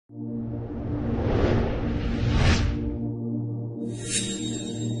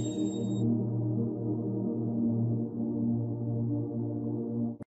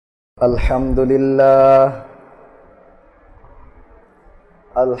Alhamdulillah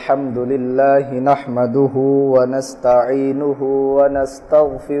nahmaduhu wa nasta'inuhu wa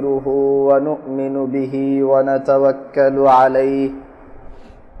nastaghfiruhu wa nu'minu bihi wa natawakkalu alayhi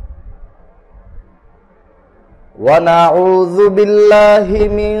wa na'udzu billahi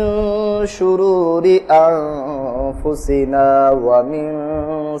min shururi anfusina wa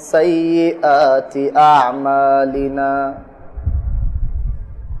min sayyiati a'malina.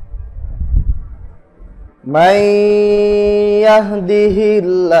 من يهده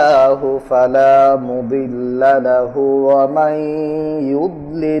الله فلا مضل له ومن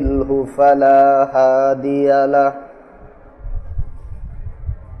يضلله فلا هادي له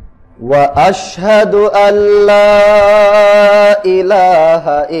وأشهد أن لا إله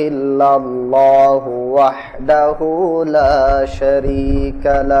إلا الله وحده لا شريك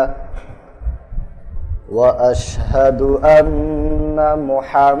له وأشهد أن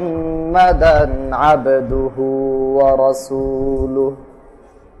محمدًا عبده ورسوله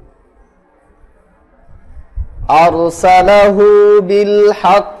أرسله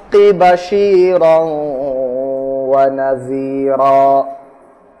بالحق بشيرًا ونذيرًا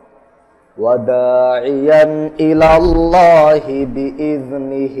وداعيًا إلى الله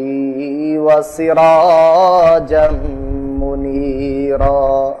بإذنه وسراجًا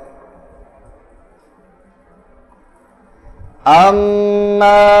منيرًا.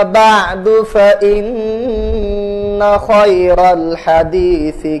 أما بعد فإن خير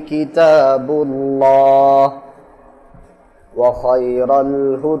الحديث كتاب الله وخير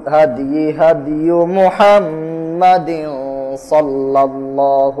الهدي هدي محمد صلى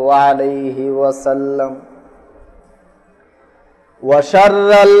الله عليه وسلم وشر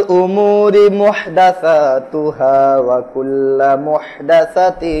الأمور محدثاتها وكل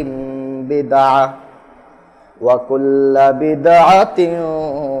محدثة بدعة وكل بدعة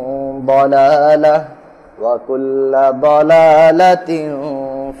ضلالة وكل ضلالة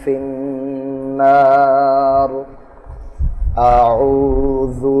في النار.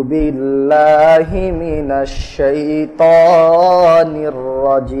 أعوذ بالله من الشيطان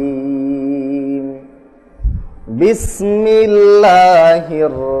الرجيم. بسم الله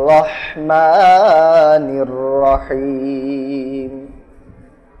الرحمن الرحيم.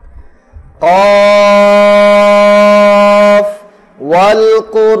 قاف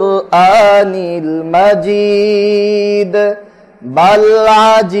والقرآن المجيد بل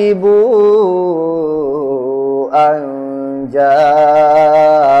عجبوا أن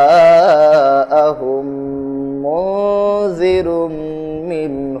جاءهم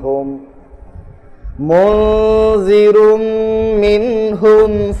منذر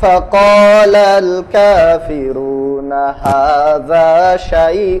منهم فقال الكافرون هذا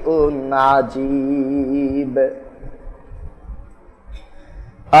شيء عجيب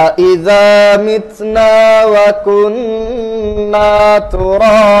أإذا متنا وكنا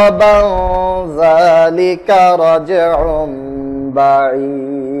ترابا ذلك رجع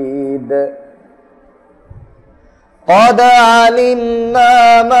بعيد قد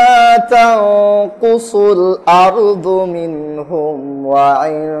علمنا ما تنقص الأرض منهم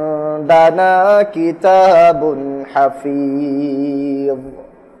وعندنا كتاب حفيظ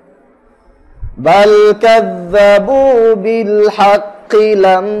بل كذبوا بالحق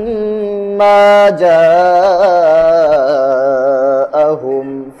لما جاءهم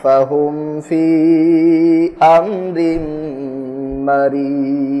فهم في أمر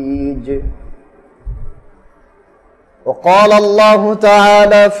مريج. وقال الله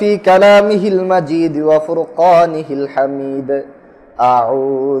تعالى في كلامه المجيد وفرقانه الحميد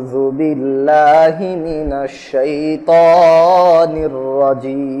أعوذ بالله من الشيطان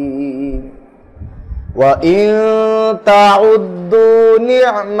الرجيم وإن تعدوا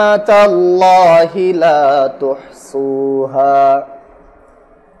نعمة الله لا تحصوها.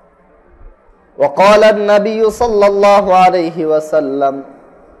 وقال النبي صلى الله عليه وسلم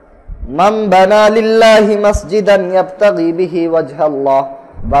من بنى لله مسجدا يبتغي به وجه الله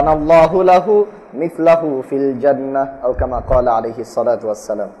بنى الله له مثله في الجنة أو كما قال عليه الصلاة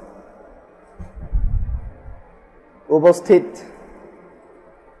والسلام. উপস্থিত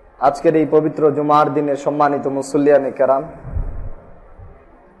আজকের এই পবিত্র জুমার দিনের সম্মানিত মুসল্লিয়ানে কেরাম,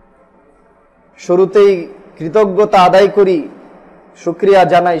 শুরুতেই কৃতজ্ঞতা আদায় করি, শুকরিয়া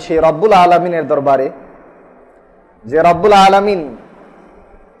জানাই সেই রব্বুল আলামিনের দরবারে যে রব্বুল আলামিন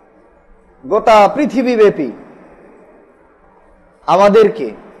গোটা পৃথিবীব্যাপী আমাদেরকে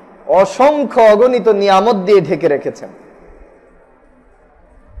অসংখ্য অগণিত নিয়ামত দিয়ে ঢেকে রেখেছেন।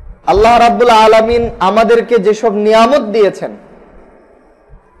 আল্লাহ রাব্বুল আলামিন আমাদেরকে যেসব নিয়ামত দিয়েছেন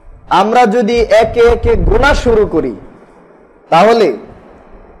আমরা যদি একে একে গোনা শুরু করি তাহলে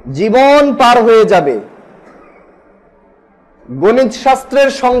জীবন পার হয়ে যাবে, গণিত শাস্ত্রের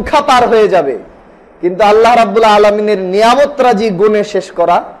সংখ্যা পার হয়ে যাবে, কিন্তু আল্লাহ রাব্বুল আলামিনের নিয়ামত রাজি গুণে শেষ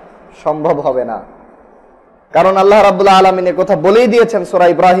করা সম্ভব হবে না। কারণ আল্লাহ রাব্বুল আলামিন এর কথা বলেই দিয়েছেন সূরা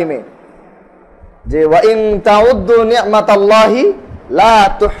ইব্রাহিমে যে ওয়া ইন তাউদ্দু নি'মাতাল্লাহি লা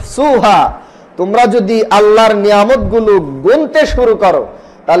তুহসুহা, তোমরা যদি আল্লাহর নিয়ামতগুলো গুনতে শুরু করো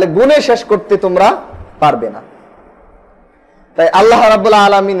তাহলে গুনে শেষ করতে তোমরা পারবে না। তাই আল্লাহ রাব্বুল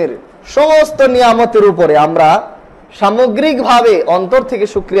আলামিনের সমস্ত নিয়ামতের উপরে আমরা সামগ্রিকভাবে অন্তর থেকে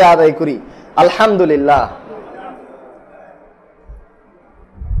শুকরিয়া আদায় করি, আলহামদুলিল্লাহ।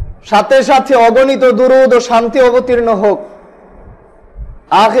 সাথে সাথে অগণিত দুরূদ ও শান্তি অবতীর্ণ হোক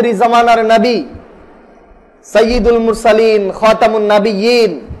আখিরি জামানার নবী সাইয়্যিদুল মুরসালিন খাতামুন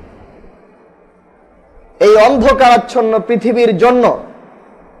নাবিয়্যিন, এই অন্ধকারাচ্ছন্ন পৃথিবীর জন্য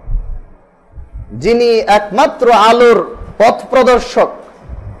যিনি একমাত্র আলোর পথ প্রদর্শক,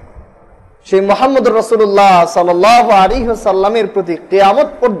 সেই মুহাম্মদুর রাসূলুল্লাহ সাল্লাল্লাহু আলাইহি ওয়াসাল্লামের প্রতি কিয়ামত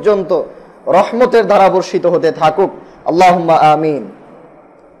পর্যন্ত রহমতের ধারা বর্ষিত হতে থাকুক, আল্লাহুম্মা আমিন।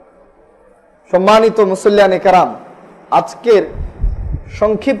 সম্মানিত মুসল্লিয়ানে কেরাম, আজকের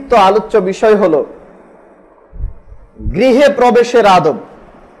সংক্ষিপ্ত আলোচ্য বিষয় হলো গৃহে প্রবেশের আদব।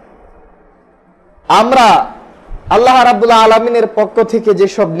 আমরা আল্লাহ রাব্বুল আলামিনের পক্ষ থেকে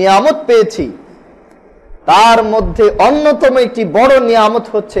যেসব নিয়ামত পেয়েছি তার মধ্যে অন্যতম একটি বড় নিয়ামত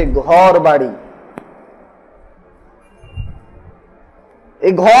হচ্ছে ঘর বাড়ি।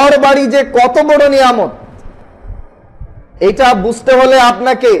 এই ঘর বাড়ি যে কত বড় নিয়ামত, এটা বুঝতে হলে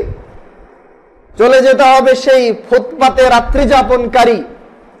আপনাকে চলে যেতে হবে সেই ফুটপাতে রাত্রি যাপনকারী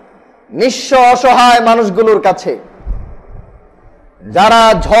নিঃস্ব অসহায় মানুষগুলোর কাছে, যারা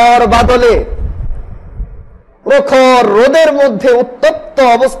ঝড় বাদলে প্রখর রোদের মধ্যে উত্তপ্ত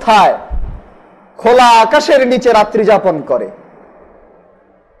অবস্থায় খোলা আকাশের নিচে রাত্রি যাপন করে,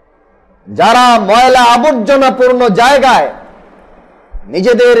 যারা ময়লা আবর্জনাপূর্ণ জায়গায়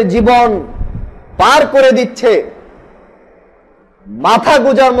নিজেদের জীবন পার করে দিচ্ছে, মাথা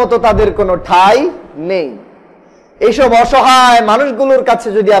গুজার মতো তাদের কোনো ঠাঁই নেই। এইসব অসহায় মানুষগুলোর কাছে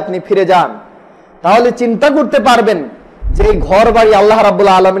যদি আপনি ফিরে যান তাহলে চিন্তা করতে পারবেন যে এই ঘর বাড়ি আল্লাহ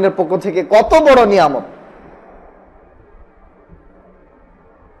রাব্বুল আলামিনের পক্ষ থেকে কত বড় নিয়ামত।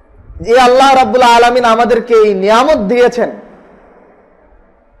 যে আল্লাহ রাব্বুল আলামিন আমাদেরকে এই নিয়ামত দিয়েছেন,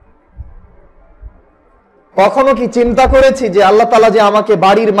 কখনো কি চিন্তা করেছি যে আল্লাহ তাআলা যে আমাকে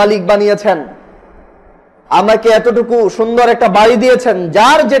বাড়ির মালিক বানিয়েছেন, আমাকে এতটুকু সুন্দর একটা বাড়ি দিয়েছেন,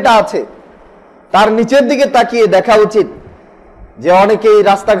 যার যেটা আছে তার নিচের দিকে তাকিয়ে দেখা উচিত যে অনেকেই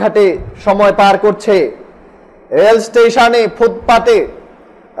রাস্তাঘাটে সময় পার করছে, রেল স্টেশনে, ফুটপাতে,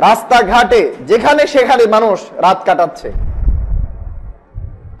 রাস্তাঘাটে, যেখানে সেখানে মানুষ রাত কাটাচ্ছে।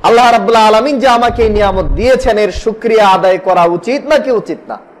 আল্লাহ রাব্বুল আলামিন যে আমাকে এই নিয়ামত দিয়েছেন এর শুকরিয়া আদায় করা উচিত নাকি উচিত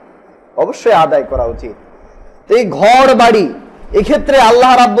না? অবশ্যই আদায় করা উচিত। তো এই ঘর বাড়ি, এক্ষেত্রে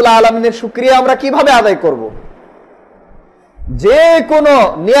আল্লাহ রাব্বুল আলামিনের শুকরিয়া আমরা কিভাবে আদায় করব? যে কোনো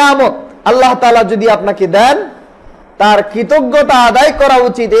নিয়ামত আল্লাহ তাআলা যদি আপনাকে দেন তার কৃতজ্ঞতা আদায় করা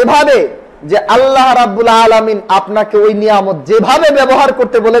উচিত এভাবে যে আল্লাহ রাব্বুল আলামিন আপনাকে ওই নিয়ামত যেভাবে ব্যবহার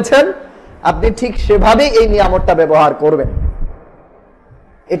করতে বলেছেন আপনি ঠিক সেভাবেই এই নিয়ামতটা ব্যবহার করবেন,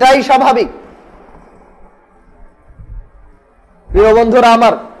 এটাই স্বাভাবিক। প্রিয় বন্ধুরা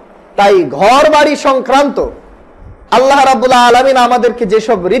আমার, তাই ঘর বাড়ি সংক্রান্ত আল্লাহ রাব্বুল আলামিন আমাদেরকে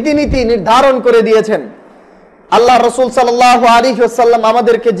যেসব রীতিনীতি নির্ধারণ করে দিয়েছেন, আল্লাহ রাসূল সাল্লাল্লাহু আলাইহি ওয়াসাল্লাম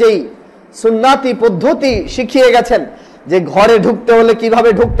আমাদেরকে যেই সুন্নাতি পদ্ধতি শিখিয়ে গেছেন যে ঘরে ঢুকতে হলে কিভাবে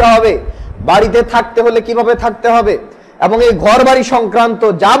ঢুকতে হবে, বাড়িতে থাকতে হলে কিভাবে থাকতে হবে, এবং এই ঘর বাড়ি সংক্রান্ত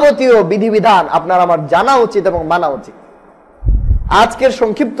যাবতীয় বিধিবিধান আপনার আমার জানা উচিত এবং মানা উচিত। আজকের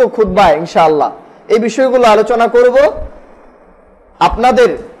সংক্ষিপ্ত খুতবায় ইনশাআল্লাহ এই বিষয়গুলো আলোচনা করব। আপনাদের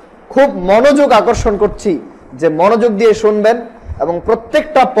খুব মনোযোগ আকর্ষণ করছি যে মনোযোগ দিয়ে শুনবেন এবং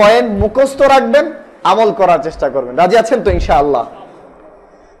প্রত্যেকটা পয়েন্ট মুখস্থ রাখবেন, আমল করার চেষ্টা করবেন। রাজি আছেন তো ইনশাআল্লাহ?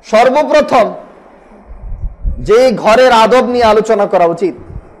 সর্বপ্রথম যে ঘরের আদব নিয়ে আলোচনা করা উচিত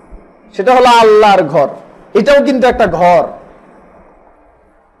সেটা হলো আল্লাহর ঘর। এটাও কিন্তু একটা ঘর,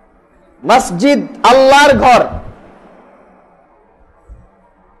 মসজিদ আল্লাহর ঘর।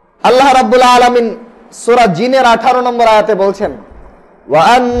 আল্লাহ রাব্বুল আলামিন সূরা জিনের 18 নম্বর আয়াতে বলছেন ওয়া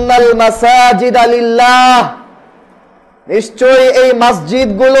আন্নাল মাসাজিদা লিল্লাহ, নিশ্চয়ই এই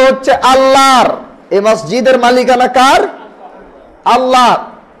মসজিদগুলো হচ্ছে আল্লাহর। এই মসজিদের মালিকানা কার? আল্লাহ।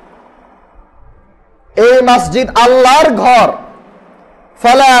 এই মসজিদ আল্লাহর ঘর।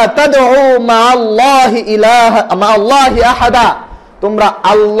 ফালা তাদউ মাআল্লাহি আহাদা, তোমরা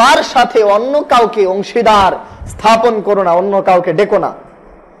আল্লাহর সাথে অন্য কাউকে অংশীদার স্থাপন করো না, অন্য কাউকে ডেকো না।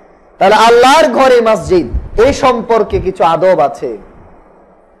 তাহলে আল্লাহর ঘরে মসজিদ, এই সম্পর্কে কিছু আদব আছে।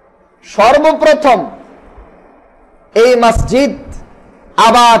 সর্বপ্রথম এই মসজিদ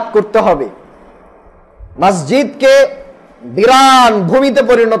আবাদ করতে হবে। মসজিদকে বিরান ভূমিতে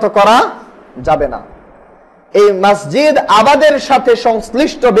পরিণত করা যাবে না। এই মসজিদ আবাদের সাথে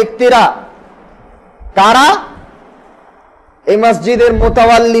সংশ্লিষ্ট ব্যক্তিরা কারা? এই মসজিদের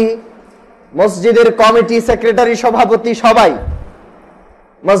মুতাওয়াল্লি, মসজিদের কমিটি, সেক্রেটারি, সভাপতি, সবাই,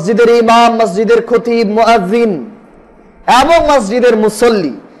 মসজিদের ইমাম, মসজিদের খতিব, মুয়াজ্জিন এবং মসজিদের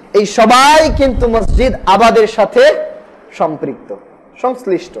মুসল্লি, এই সবাই কিন্তু মসজিদ আবাদের সাথে সম্পৃক্ত,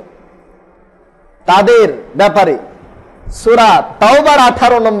 সংশ্লিষ্ট। তাদের ব্যাপারে সূরা তাওবার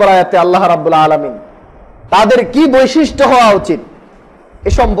 18 নম্বর আয়াতে আল্লাহ রাব্বুল আলামিন তাদের কি বৈশিষ্ট্য হওয়া উচিত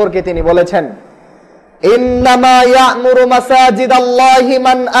এ সম্পর্কে তিনি বলেছেন, ইন্নামা ইয়া'মুরু মাসাজিদাল্লাহি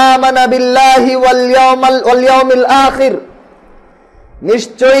মান আমানা বিল্লাহি ওয়াল ইয়াউমিল আখির,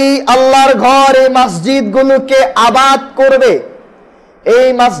 নিশ্চয়ই আল্লাহর ঘর এই মসজিদগুলোকে আবাদ করবে, এই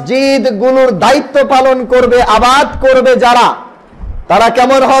মসজিদগুলোর দায়িত্ব পালন করবে, আবাদ করবে যারা, তারা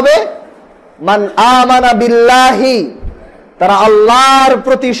কেমন হবে? মান আমানা বিল্লাহি, তারা আল্লাহর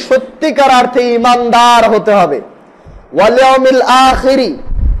প্রতি সত্যিকার অর্থে ঈমানদার হতে হবে, ওয়াল ইয়াউমিল আখিরি,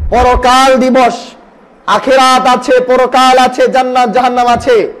 পরকাল দিবস, আখিরাত আছে, পরকাল আছে, জান্নাত জাহান্নাম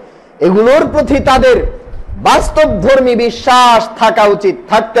আছে, এগুলোর প্রতি তাদের বাস্তবধর্মী বিশ্বাস থাকা উচিত,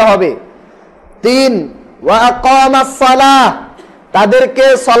 থাকতে হবে। 3 ওয়া আকামাস সালাহ, তাদেরকে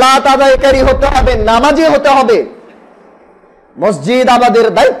সালাত আদায়কারী হতে হবে, নামাজি হতে হবে। মসজিদ আবাদের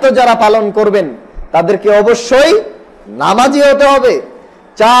দায়িত্ব যারা পালন করবেন তাদেরকে অবশ্যই নামাজি হতে হবে।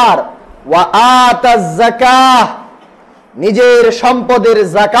 4 ওয়া আতাজ যাকাহ, নিজের সম্পদের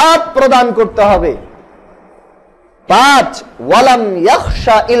যাকাত প্রদান করতে হবে। 5 ওয়ালাম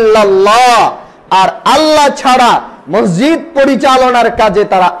ইয়াখশা ইল্লাল্লাহ, আর আল্লাহ ছাড়া মসজিদ পরিচালনার কাজে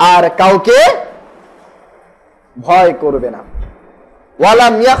তারা আর কাউকে ভয় করবে না।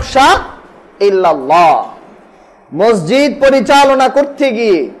 ওয়ালাম ইয়াখশা ইল্লাল্লাহ, মসজিদ পরিচালনা করতে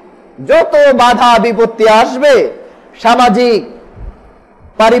গিয়ে যত বাধা বিপত্তি আসবে, সামাজিক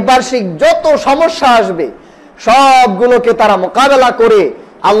পারিপার্শ্বিক যত সমস্যা আসবে, সবগুলোকে তারা মোকাবেলা করে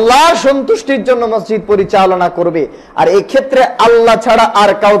আল্লাহর সন্তুষ্টির জন্য মসজিদ পরিচালনা করবে। আর এই ক্ষেত্রে আল্লাহ ছাড়া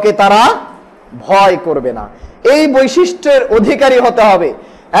আর কাউকে তারা ভয় করবে না। এই বৈশিষ্ট্যের অধিকারী হতে হবে।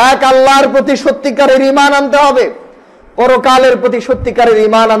 এক, আল্লাহর প্রতি সত্যিকারের ঈমান আনতে হবে, পরকালের প্রতি সত্যিকারের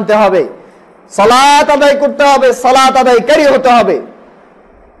ঈমান আনতে হবে, সালাত আদায় করতে হবে, সালাত আদায়কারী হতে হবে,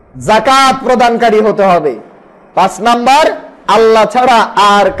 যাকাত প্রদানকারী হতে হবে। 5 নাম্বার, আল্লাহ ছাড়া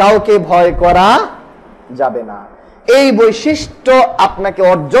আর কাউকে ভয় করা যাবে না। এই বৈশিষ্ট্য আপনাকে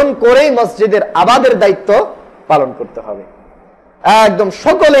অর্জন করেই মসজিদের আবাদের দায়িত্ব পালন করতে হবে, একদম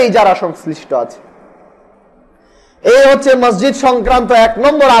সকলেই যারা সংশ্লিষ্ট আছে। এই হচ্ছে মসজিদ সংক্রান্ত 1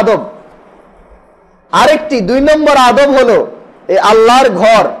 নম্বর আদব। আরেকটি 2 নম্বর আদব হলো এই আল্লাহর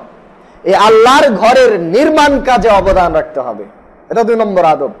ঘর, এই আল্লাহর ঘরের নির্মাণ কাজে অবদান রাখতে হবে। এটা 2 নম্বর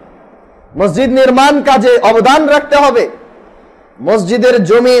আদব। মসজিদ নির্মাণ কাজে অবদান রাখতে হবে, মসজিদের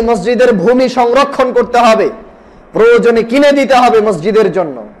জমি, মসজিদের ভূমি সংরক্ষণ করতে হবে, প্রয়োজনে কিনে দিতে হবে মসজিদের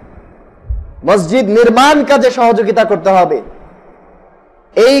জন্য, মসজিদ নির্মাণ কাজে সহযোগিতা করতে হবে।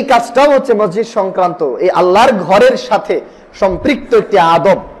 এই কাজটাও হচ্ছে মসজিদ সংক্রান্ত, এই আল্লাহর ঘরের সাথে সম্পৃক্ত একটি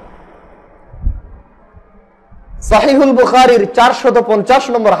আদব। সহিহুল বুখারীর 450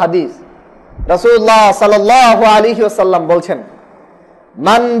 নম্বর হাদিস, রাসূলুল্লাহ সাল্লাল্লাহু আলাইহি ওয়াসাল্লাম বলছেন,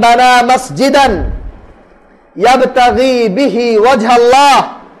 মান বানা মসজিদান ইয়াবতাগি বিহি ওয়াজহাল্লাহ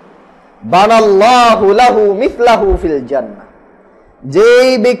বানাল্লাহু লাহু মিসলাহু ফিল জান্নাহ। যেই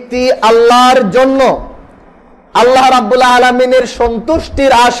ব্যক্তি আল্লাহর জন্য, আল্লাহ রাব্বুল আলামিনের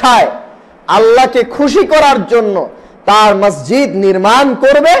সন্তুষ্টির আশায়, আল্লাহকে খুশি করার জন্য তার মসজিদ নির্মাণ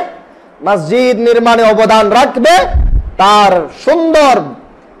করবে, মসজিদ নির্মাণে অবদান রাখবে, তার সুন্দর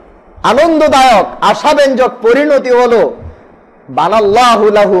আনন্দদায়ক আশাব্যঞ্জক পরিণতি হলো বানাল্লাহু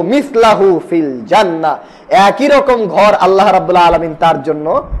লাহু মিসলাহু ফিল জান্নাহ, একই রকম ঘর আল্লাহ রাব্বুল আলামিন তার জন্য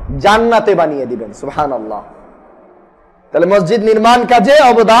জান্নাতে বানিয়ে দিবেন। সুবহানাল্লাহ। তাহলে মসজিদ নির্মাণ কাজে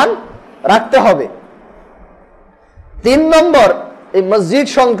অবদান রাখতে হবে। 3 নম্বর, এই মসজিদ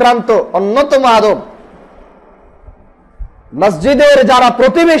সংক্রান্ত অন্যতম আদব, মসজিদের যারা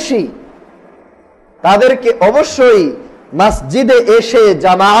প্রতিবেশী তাদেরকে অবশ্যই মসজিদে এসে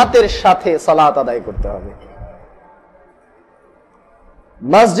জামায়াতের সাথে সালাত আদায় করতে হবে।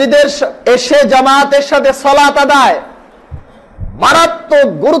 মসজিদের এসে জামায়াতের সাথে সালাত আদায় মারাত্মক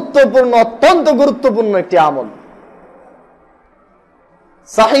গুরুত্বপূর্ণ, অত্যন্ত গুরুত্বপূর্ণ একটি আমল।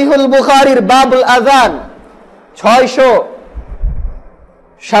 সহিহুল বুখারীর বাবুল আযান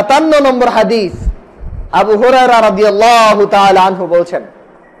 657 নম্বর হাদিস, আবু হুরায়রা রাদিয়াল্লাহু তাআলা আনহু বলছেন,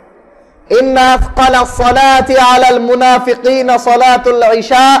 ইন্না আফকালাস সালাতি আলাল মুনাফিকিনা সালাতুল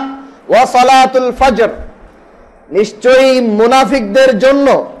ইশা ওয়া সালাতুল ফজর, নিশ্চয়ই মুনাফিকদের জন্য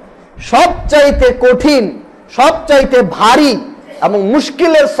সবচাইতে কঠিন, সবচাইতে ভারী এবং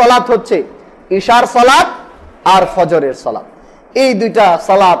মুশকিলের সালাত হচ্ছে ইশার সালাত আর ফজরের সালাত। এই দুইটা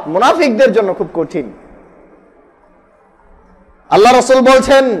সালাত মুনাফিকদের জন্য খুব কঠিন। আল্লাহ রাসূল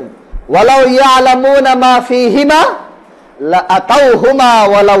বলছেন, ওয়ালাউ ইয়ালামুনা মা ফীহিমা লাআতাউহুমা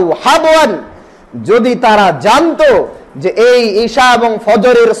ওয়ালাউ হাবওয়ান, যদি তারা জানতো যে এই ঈশা এবং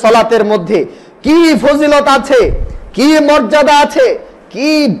ফজরের সালাতের মধ্যে কি ফজিলত আছে, কি মর্যাদা আছে, কি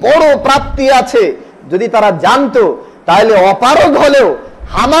বড় প্রাপ্তি আছে, যদি তারা জানতো তাহলে অপারগ হলেও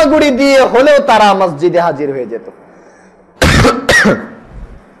হামাগুড়ি দিয়ে হলেও তারা মসজিদে হাজির হয়ে যেত।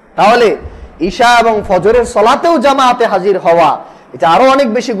 তাহলে ঈশা এবং ফজরের সালাতেও জামাতে হাজির হওয়া এটা আরো অনেক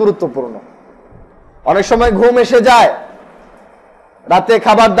বেশি গুরুত্বপূর্ণ। অনেক সময় ঘুম এসে যায়, রাতে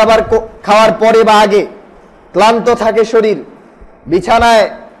খাবার দাবার খাওয়ার পরে বা আগে ক্লান্ত থাকে শরীর, বিছানায়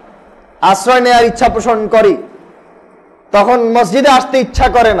আশ্রয় নেওয়ার ইচ্ছা পোষণ করি, তখন মসজিদে আসতে ইচ্ছা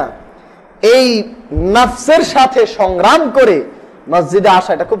করে না। এই নফসের সাথে সংগ্রাম করে মসজিদে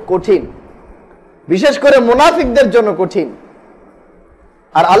আসা এটা খুব কঠিন, বিশেষ করে মুনাফিকদের জন্য কঠিন।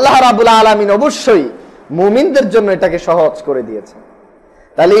 আর আল্লাহ রাব্বুল আলামিন অবশ্যই মুমিনদের জন্য এটাকে সহজ করে দিয়েছেন।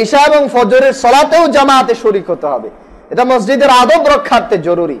 তাহলে ঈশা এবং ফজরের সালাতেও জামাতে শরীক হতে হবে, এটা মসজিদের আদব রক্ষার্থে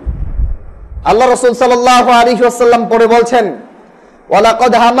জরুরি। আল্লাহ রাসূল সাল্লাল্লাহু আলাইহি ওয়াসাল্লাম পরে বলছেন,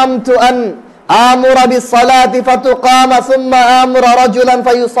 ওয়ালাকাদ হামামতু আন আমুরা বিস-সালাতি ফাতুকামা সুম্মা আমুরা রাজুলান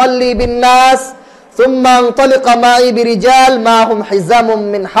ফায়ুসাল্লি বিন-নাস সুম্মা আনতালিকা মাই বিরিজাল মাহুম হিজামুম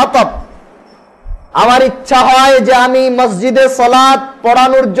মিন হাতাব। আমার ইচ্ছা হয় যে আমি মসজিদে সালাত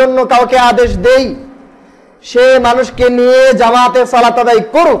পড়ানোর জন্য কাউকে আদেশ দেই, সে মানুষকে নিয়ে জামাতে সালাত আদায়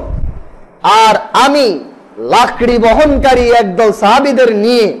করুক, আর আমি লাকড়ি বহনকারী একদল সাহাবীদের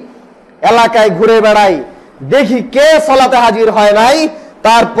নিয়ে এলাকায় ঘুরে বেড়াই, দেখি কে সালাতে হাজির হয় নাই,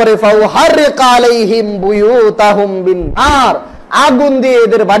 তারপরে ফাউহারিকা আলাইহিম বুয়ুতাহুম বিন-নার, আগুন দিয়ে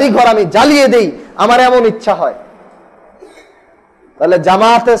এদের বাড়ি ঘর আমি জ্বালিয়ে দেই। আমার এমন ইচ্ছা হয়। তাহলে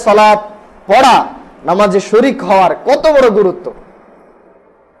জামাতে সালাত পড়া, নামাজে শরীক হওয়ার কত বড় গুরুত্ব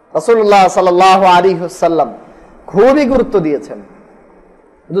রাসূলুল্লাহ সাল্লাল্লাহু আলাইহি ওয়াসাল্লাম খুবই গুরুত্ব দিয়েছেন।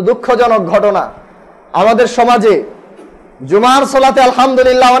 কিন্তু দুঃখজনক ঘটনা, আমাদের সমাজে জুমার সালাতে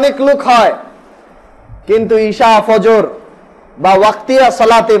আলহামদুলিল্লাহ অনেক লোক হয়, কিন্তু ঈশা ফজর বা ওয়াক্তিয়া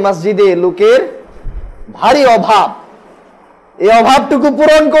সালাতে মসজিদে লোকের ভারী অভাব। এই অভাবটুকু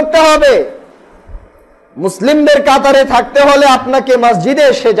পূরণ করতে হবে। মুসলিমদের কাতারে থাকতে হলে আপনাকে মসজিদে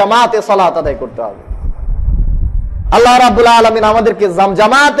এসে জামাতে সালাত আদায় করতে হবে। আল্লাহ রাব্বুল আলামিন আমাদেরকে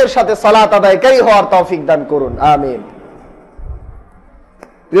জামাতের সাথে সালাত আদায়কারী হওয়ার তৌফিক দান করুন, আমিন।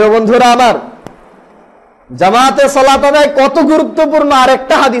 প্রিয় বন্ধুরা আমার, জামাতে সালাত আদায় কত গুরুত্বপূর্ণ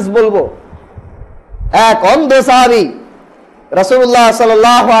আরেকটা হাদিস বলবো। এক অন্ধ সাহাবী রাসূলুল্লাহ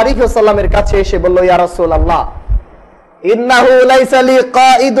সাল্লাল্লাহু আলাইহি ওয়াসাল্লামের কাছে এসে বলল, ইয়া রাসূলুল্লাহ, ইন্নাহু লাইসা লি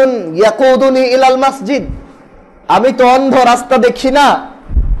কাঈদুন ইয়াকুদুনি ইলাল মসজিদ। আমি তো অন্ধ, রাস্তা দেখি না,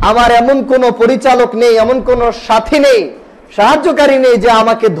 আমার এমন কোন পরিচালক নেই, এমন কোন সাথী নেই, সাহায্যকারী নেই যে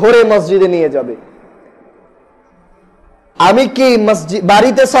আমাকে ধরে মসজিদে নিয়ে যাবে। আমি কি মসজিদ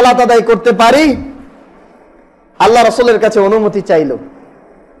বাড়িতে সালাত আদায় করতে পারি? আল্লাহ রাসূলের কাছে অনুমতি চাইল।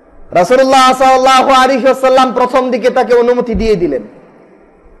 রাসূলুল্লাহ সাল্লাল্লাহু আলাইহি ওয়াসাল্লাম প্রথম দিকে তাকে অনুমতি দিয়ে দিলেন,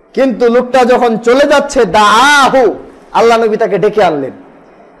 কিন্তু লোকটা যখন চলে যাচ্ছে, দাআহু, আল্লাহ নবী তাকে ডেকে আনলেন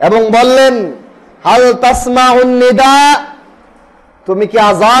এবং বললেন, হাল তাসমাউন নিদা, তুমি কি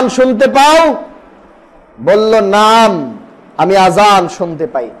আজান শুনতে পাও? বলল, নাম, আমি আজান শুনতে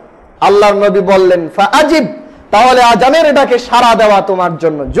পাই। আল্লাহর নবী বললেন, ফাআজিব, তাহলে আজানের ডাকে সাড়া দেওয়া তোমার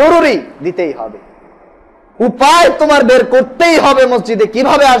জন্য জরুরি, দিতেই হবে। উপায় তোমার বের করতেই হবে। মসজিদে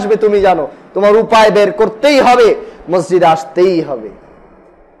কিভাবে আসবে তুমি জানো, তোমার উপায় বের করতেই হবে, মসজিদে আসতেই হবে।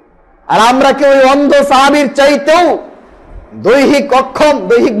 আর আমরা কি ওই অন্ধ সাহাবীর চাইতেও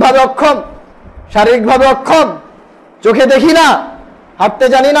দৈহিকভাবে অক্ষম, শারীরিকভাবে অক্ষম, চোখে দেখি না, হাঁটতে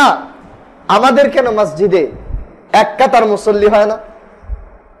জানি না? আমাদের কেন মসজিদে এক কাতার মুসল্লি হয় না?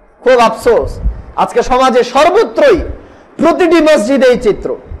 খুব আফসোস, আজকে সমাজে সর্বত্রই প্রতিটি মসজিদে এই চিত্র।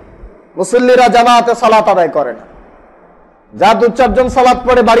 মুসল্লিরা জামাতে সালাত আদায় করে না, যা দু চারজন সালাত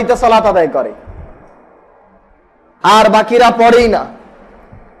পড়ে বাড়িতে সালাত আদায় করে, আর বাকিরা পড়েই না।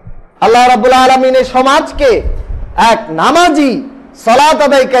 আল্লাহ রাব্বুল আলামিন এই সমাজকে এক নামাজি, সালাত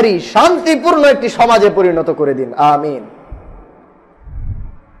আদায়কারী, শান্তিপূর্ণ একটি সমাজে পরিণত করে দিন, আমিন।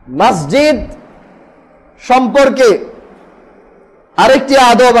 মসজিদ সম্পর্কে আরেকটি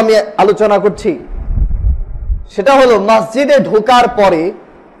আদব আমি আলোচনা করছি, সেটা হলো মসজিদে ঢোকার পরে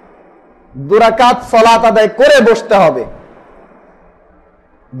 2 রাকাত সালাত আদায় করে বসতে হবে।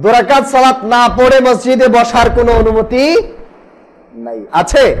 2 রাকাত সালাত না পড়ে মসজিদে বসার কোনো অনুমতি নাই।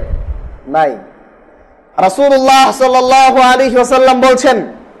 আছে? নাই। রাসূলুল্লাহ সাল্লাল্লাহু আলাইহি ওয়াসাল্লাম বলছেন,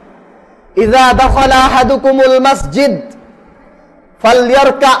 ইযা দাখালা আহাদুকুমুল মাসজিদ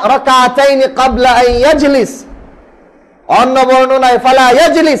ফালইয়ারকা রাকাতাইন ক্বাবলা আন ইয়াজলিস, অন্য বর্ণনায় ফালা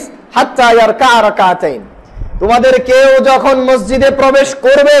ইয়াজলিস হাত্তা ইয়ারকা রাকাতাইন, তোমাদের কেউ যখন মসজিদে প্রবেশ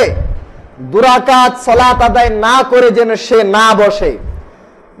করবে 2 রাকাত সালাত আদায় না করে যেন সে না বসে,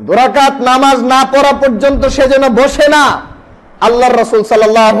 2 রাকাত নামাজ না পড়া পর্যন্ত সে যেন বসে না। আল্লাহর রাসূল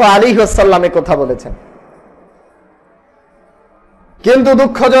সাল্লাল্লাহু আলাইহি ওয়াসাল্লাম এই কথা বলেছেন। কিন্তু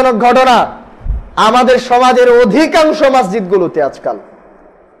দুঃখজনক ঘটনা, আমাদের সমাজের অধিকাংশ মসজিদগুলোতে আজকাল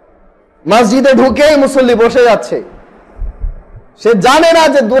মসজিদে ঢুকেই মুসল্লি বসে যাচ্ছে। সে জানে না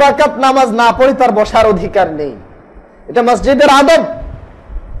যে 2 রাকাত নামাজ না পড়ে তার বসার অধিকার নেই। এটা মসজিদের আদব।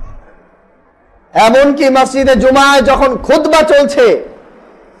 এমনকি মসজিদে জুমায় যখন খুতবা চলছে,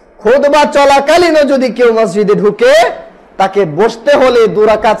 খুতবা চলাকালীনও যদি কেউ মসজিদে ঢুকে, তাকে বসতে হলে 2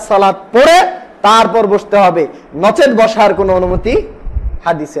 রাকাত সালাত পড়ে তারপর বসতে হবে, নচেত বসার কোনো অনুমতি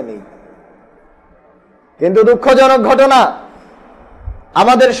হাদিসে নেই। কিন্তু দুঃখজনক ঘটনা,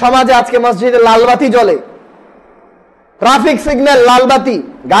 আমাদের সমাজে আজকে মসজিদে লালবাতি জ্বলে, ট্রাফিক সিগন্যাল লালবাতি,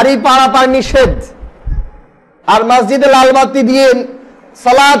 গাড়ি পারাপার নিষেধ, আর মসজিদে লালবাতি দিয়ে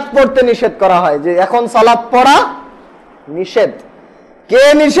সালাত পড়তে নিষেধ করা হয় যে এখন সালাত পড়া নিষেধ। কে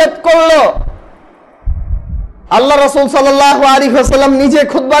নিষেধ করলো? আল্লাহ রাসূল সাল্লাল্লাহু আলাইহি ওয়াসাল্লাম নিজে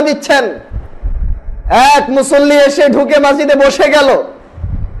খুতবা দিচ্ছেন, এক মুসল্লি এসে ঢুকে মসজিদে বসে গেল।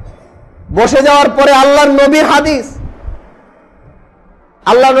 বসে যাওয়ার পরে আল্লাহর নবীর হাদিস,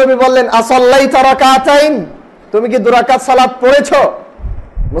 আল্লাহ নবী বললেন, আসাল্লাইতা রাকাতাইন, তুমি কি 2 রাকাত সালাত পড়েছো?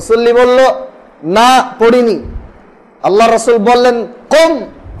 মুসল্লি বলল, না পড়িনি। আল্লাহ রাসূল বললেন, কুম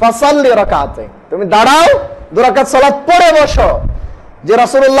ফাসাল্লি রাকাতাইন, তুমি দাঁড়াও, 2 রাকাত সালাত পড়ে বসো। যে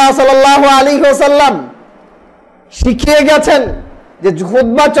রাসূলুল্লাহ সাল্লাল্লাহু আলাইহি ওয়াসাল্লাম শিখিয়ে গেছেন যে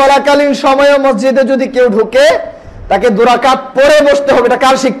খুতবা চলাকালীন সময়ে মসজিদে যদি কেউ ঢুকে তাকে 2 রাকাত পড়ে বসতে হবে। এটা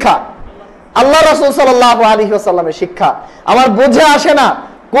কার শিক্ষা? আল্লাহ রাসূল সাল্লাল্লাহু আলাইহি ওয়াসাল্লামের শিক্ষা। আমার বুঝে আসে না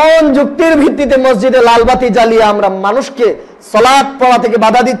কোন যুক্তির ভিত্তিতে মসজিদে লালবাতি জ্বালিয়ে আমরা মানুষকে সালাত পড়া থেকে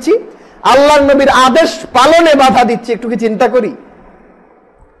বাধা দিচ্ছি, আল্লাহর নবীর আদেশ পালনে বাধা দিচ্ছি। একটু কি চিন্তা করি?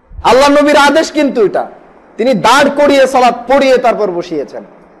 আল্লাহর নবীর আদেশ কিন্তু এটা, তিনি দাঁড় করিয়ে সালাত পড়িয়ে তারপর বসিয়েছেন।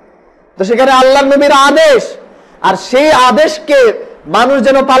 তো সেখানে আল্লাহর নবীর আদেশ, আর সেই আদেশকে মানুষ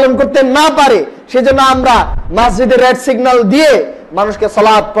যেন পালন করতে না পারে সেজন্য আমরা মসজিদে রেড সিগন্যাল দিয়ে মানুষকে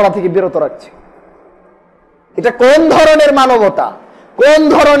সালাত পড়া থেকে বিরত রাখছি। এটা কোন ধরনের মানবতা, কোন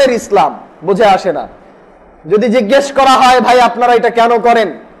ধরনের ইসলাম? বুঝে আসে না। যদি জিজ্ঞেস করা হয়, ভাই আপনারা এটা কেন করেন,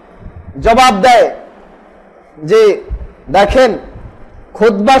 জবাব দেয় যে দেখেন,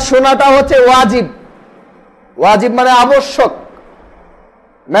 খুতবা শোনাটা হচ্ছে ওয়াজিব। ওয়াজিব মানে আবশ্যক,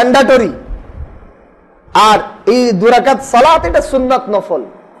 ম্যান্ডেটরি। আর এই 2 রাকাত সালাত এটা সুন্নাত নফল।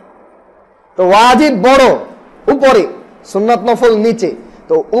 তো ওয়াজিব বড় উপরে, সুন্নাত নফল নিচে।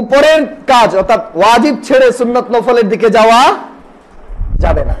 তো উপরের কাজ অর্থাৎ ওয়াজিব ছেড়ে সুন্নাত নফলের দিকে যাওয়া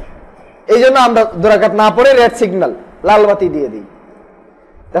যাবে না। এই জন্য আমরা 2 রাকাত না পড়ে রেড সিগন্যাল, লালবাতি দিয়ে দিই।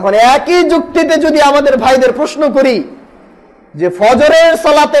 এখন একই যুক্তিতে যদি আমাদের ভাইদের প্রশ্ন করি যে ফজরের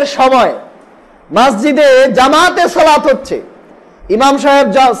সালাতের সময় মসজিদে জামাতে সালাত হচ্ছে, ইমাম সাহেব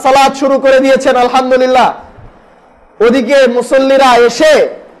সালাত শুরু করে দিয়েছেন আলহামদুলিল্লাহ, ওদিকে মুসল্লিরা এসে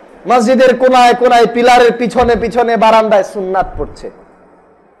মসজিদের কোনায় কোনায় পিলারের পিছনে পিছনে বারান্দায় সুন্নাত পড়ছে।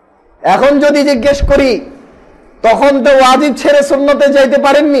 এখন যদি জিজ্ঞেস করি, তখন তো ওয়াজিব ছেড়ে সুন্নতে যাইতে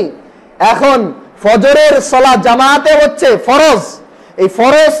পারেননি, এখন ফজরের সালাত জামাতে হচ্ছে ফরজ, এই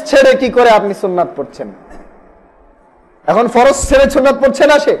ফরজ ছেড়ে কি করে আপনি সুন্নাত পড়ছেন? এখন ফরজ ছেড়ে সুন্নাত পড়ছে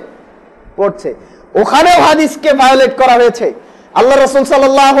না, সে পড়ছে। ওখানেও হাদিসকে ভায়োলেট করা হয়েছে। আল্লাহ রাসূল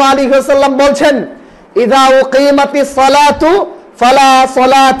সাল্লাল্লাহু আলাইহি ওয়াসাল্লাম বলছেন, ইযা উকিমাতিস সালাতু ফালা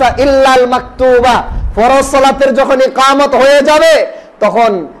সালাতা ইল্লাল মাকতুবা, ফরজ সালাতের যখন ইকামত হয়ে যাবে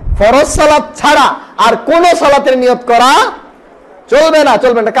তখন ফরজ সালাত ছাড়া আর কোন সালাতের নিয়ত করা চলবে না।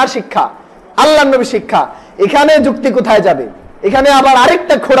 চলবে না। কার শিক্ষা? আল্লাহর নবীর শিক্ষা। এখানে যুক্তি কোথায় যাবে? এখানে আবার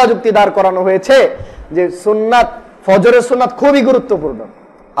আরেকটা খোড়া যুক্তি দাঁড় করানো হয়েছে যে সুন্নাত, ফজরের সুন্নাত খুবই গুরুত্বপূর্ণ।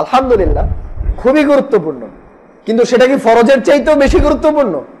 আলহামদুলিল্লাহ, খুবই গুরুত্বপূর্ণ, কিন্তু সেটা কি ফরজের চাইতেও বেশি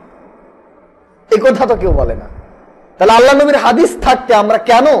গুরুত্বপূর্ণ? এই কথা তো কেউ বলে না। তাহলে আল্লাহ নবীর হাদিস থাকতে আমরা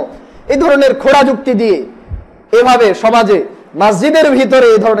কেন এই ধরনের খোড়া যুক্তি দিয়ে এভাবে সমাজে মসজিদের ভিতরে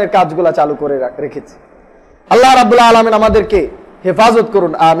এই ধরনের কাজগুলা চালু করে রেখেছি? আল্লাহ রাব্বুল আলামিন আমাদেরকে হেফাজত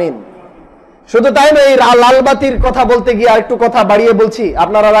করুন, আমিন। শুধু তাই নয়, এই লালবাতির কথা বলতে গিয়ে আরেকটু কথা বাড়িয়ে বলছি,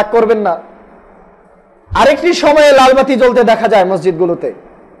 আপনারা রাগ করবেন না। আরেকটি সময়ে লালবাতি জ্বলতে দেখা যায় মসজিদগুলোতে,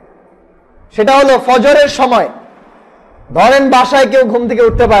 সেটা হলো ফজরের সময়। ধরেন বাসায় কেউ ঘুম থেকে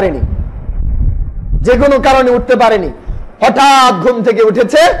উঠতে পারেনি, যে কোনো কারণে উঠতে পারেনি, হঠাৎ ঘুম থেকে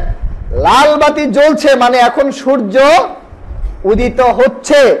উঠেছে, লাল বাতি জ্বলছে মানে এখন সূর্য উদিত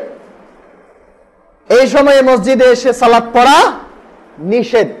হচ্ছে, এই সময়ে মসজিদে এসে সালাত পড়া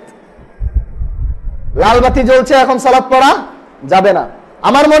নিষেধ। লাল বাতি জ্বলছে, এখন সালাত পড়া যাবে না।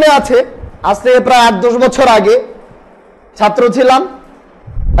 আমার মনে আছে আজ থেকে প্রায় 8-10 বছর আগে ছাত্র ছিলাম,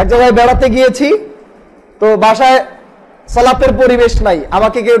 এক জায়গায় বেড়াতে গিয়েছি, তো বাসায় সালাতের পরিবেশ নাই,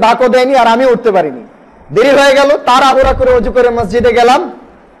 আমাকে কেউ ডাকও দেয়নি আর আমি উঠতে পারিনি, দেরি হয়ে গেল। তাড়াহুড়া করে ওযু করে মসজিদে গেলাম,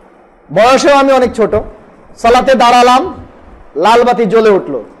 বয়সেও আমি অনেক ছোট, সালাতে দাঁড়ালাম, লাল বাতি জ্বলে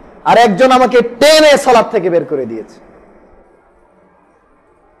উঠলো, আর একজন আমাকে টেনে সালাত থেকে বের করে দিয়েছে।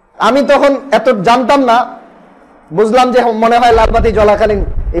 আমি তখন এত জানতাম না, বুঝলাম যে মনে হয় লাল বাতি জ্বলাকালীন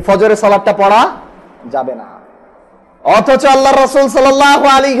এই ফজরের সালাতটা পড়া যাবে না। অথচ আল্লাহ রাসূল সাল্লাল্লাহু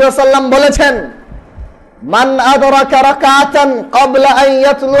আলাইহি ওয়াসাল্লাম বলেছেন, মান আদরাকা রাকাতান ক্বাবলা আন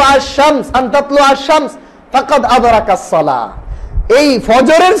ইয়াতলুআ আশ-শামস আন তাতলুআ আশ-শামস ফাকাদ আদরাকা আস-সালাহ। এই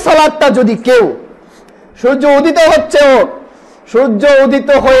ফজরের সালাতটা যদি কেউ সূর্য উদিত হচ্ছে, সূর্য উদিত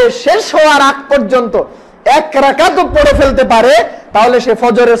হয়ে শেষ হওয়ার আগ পর্যন্ত এক রাকাতও পড়ে ফেলতে পারে, তাহলে সে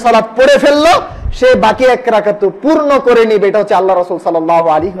ফজরের সালাত পড়ে ফেললো, সে বাকি এক রাকাত পূর্ণ করে নিবে। এটা হচ্ছে আল্লাহ রাসূল সাল্লাল্লাহু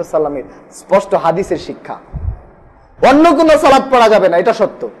আলাইহি ওয়াসাল্লামের স্পষ্ট হাদিসের শিক্ষা। অন্য কোনো সালাত পড়া যাবে না, এটা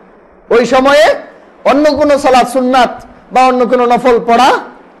সত্য। ওই সময়ে অন্য কোনো সালাত সুন্নাত বা অন্য কোনো নফল পড়া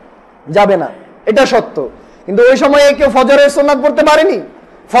যাবে না, এটা সত্য। কিন্তু ওই সময়ে কেউ ফজরের সুন্নাত পড়তে পারেনি,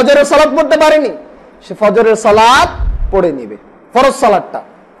 ফজরের সালাত পড়তে পারেনি, সে ফজরের সালাত পড়ে নিবে, ফরজ সালাতটা।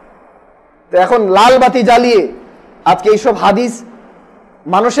 তো এখন লাল বাতি জ্বালিয়ে আজকে এইসব হাদিস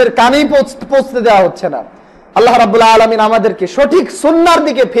মানুষের কানেই পৌঁছতে দেওয়া হচ্ছে না। আল্লাহ রাব্বুল আলামিন আমাদেরকে সঠিক সুন্নাহর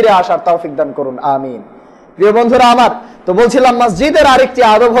দিকে ফিরে আসার তৌফিক দান করুন, আমিন। প্রিয় বন্ধুরা আমার, তো বলছিলাম মসজিদের আরেকটি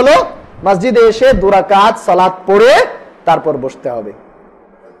আদব হলো মসজিদে এসে 2 রাকাত সালাত পড়ে তারপর বসতে হবে।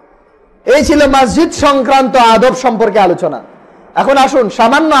 এই ছিল মসজিদ সংক্রান্ত আদব সম্পর্কে আলোচনা। এখন আসুন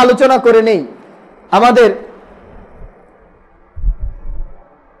সামান্য আলোচনা করে নেই আমাদের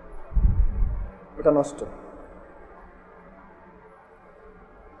এটা নষ্ট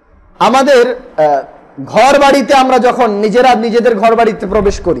আমাদের ঘর বাড়িতে আমরা যখন নিজেদের ঘর বাড়িতে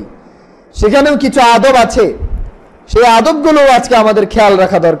প্রবেশ করি, সেখানেও কিছু আদব আছে, সেই আদবগুলো আজকে আমাদের খেয়াল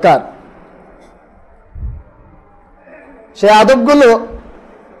রাখা দরকার। সেই আদবগুলো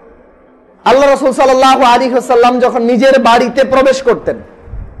আল্লাহ রাসূল সাল্লাল্লাহু আলাইহি ওয়াসাল্লাম যখন নিজের বাড়িতে প্রবেশ করতেন,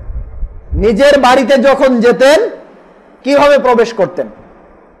 নিজের বাড়িতে যখন যেতেন কিভাবে প্রবেশ করতেন,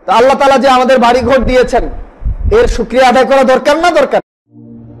 তো আল্লাহ তাআলা যে আমাদের বাড়ি ঘর দিয়েছেন এর শুকরিয়া আদায় করা দরকার না দরকার?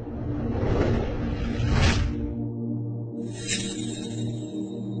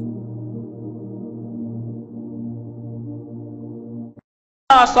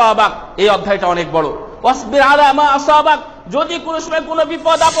 এই অধ্যায়টা অনেক বড়। ওয়াসবির আলা মা আসাবাক, যদি কোনো সময় কোনো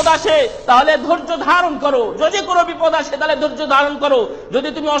বিপদ আপদ আসে তাহলে ধৈর্য ধারণ করো, যদি কোনো বিপদ আসে তাহলে ধৈর্য ধারণ করো, যদি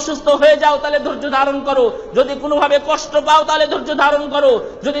তুমি অসুস্থ হয়ে যাও তাহলে ধৈর্য ধারণ করো, যদি কোনোভাবে কষ্ট পাও তাহলে ধৈর্য ধারণ করো,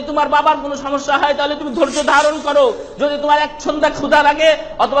 যদি তোমার বাবার কোনো সমস্যা হয় তাহলে তুমি ধৈর্য ধারণ করো, যদি তোমার এক সন্ধ্যা ক্ষুধা লাগে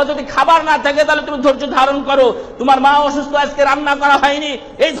অথবা যদি খাবার না থাকে তাহলে তুমি ধৈর্য ধারণ করো, তোমার মা অসুস্থ, আজকে রান্না করা হয়নি,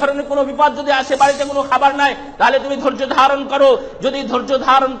 এই ধরনের কোনো বিপদ যদি আসে, বাড়িতে কোনো খাবার নাই, তাহলে তুমি ধৈর্য ধারণ করো। যদি ধৈর্য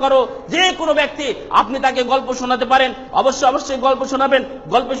ধারণ করো, যে কোনো ব্যক্তি আপনি তাকে গল্প শোনাতে পারেন, অবশ্যই গল্প শোনাবেন।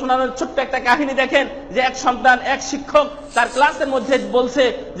 গল্প শোনানোর ছোট্ট একটা কাহিনী দেখেন, যে এক সন্তান, এক শিক্ষক তার ক্লাসের মধ্যে বলছে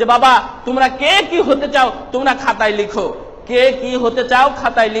যে বাবা তোমরা কে কি হতে চাও তোমরা খাতায় লিখো, কে কি হতে চাও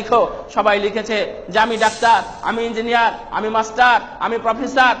খাতায় লিখো। সবাই লিখেছে যে আমি ডাক্তার, আমি ইঞ্জিনিয়ার, আমি মাস্টার, আমি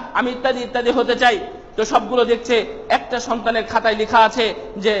প্রফেসর, আমি ইত্যাদি ইত্যাদি হতে চাই। তো সবগুলো দেখছে, একটা সন্তানের খাতায় লেখা আছে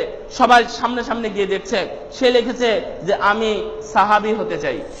যে সবাই সামনে সামনে গিয়ে দেখছে, সে লিখেছে যে আমি সাহাবী হতে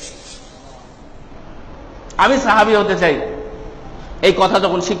চাই, আমি সাহাবী হতে চাই। এই কথা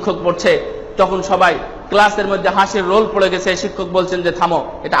যখন শিক্ষক পড়ছে তখন সবাই ক্লাসের মধ্যে হাসির রোল পড়ে গেছে। শিক্ষক বলছেন যে থামো,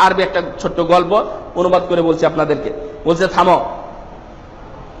 এটা আরবি একটা ছোট্ট গল্প অনুবাদ করে বলছি আপনাদেরকে। বলছে থামো,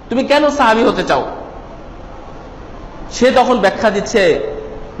 তুমি কেন সাহাবী হতে চাও? সে তখন ব্যাখ্যা দিচ্ছে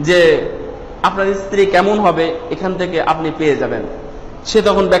যে আপনার স্ত্রী কেমন হবে এখান থেকে আপনি পেয়ে যাবেন। সে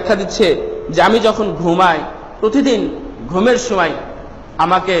তখন ব্যাখ্যা দিচ্ছে যে আমি যখন ঘুমাই, প্রতিদিন ঘুমের সময়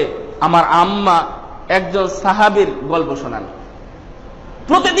আমাকে আমার আম্মা একজন সাহাবীর গল্প শোনান,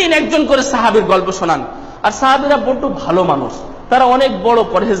 প্রতিদিন একজন করে সাহাবীর গল্প শোনান। আর সাহাবীরা বড্ড ভালো মানুষ, তারা অনেক বড়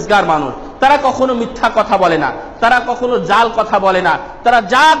পরহেজগার মানুষ, তারা কখনো মিথ্যা কথা বলে না, তারা কখনো জাল কথা বলে না, তারা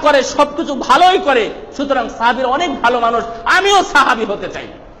যা করে সবকিছু ভালোই করে। সুতরাং সাহাবীরা অনেক ভালো মানুষ, আমিও সাহাবী হতে চাই।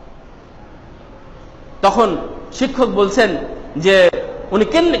 তখন শিক্ষক বলছেন যে উনি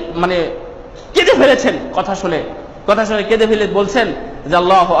কেঁদে ফেলেছেন কথা শুনে কেঁদে ফেলে বলছেন যে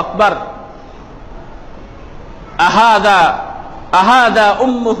আল্লাহু আকবার, আহাদা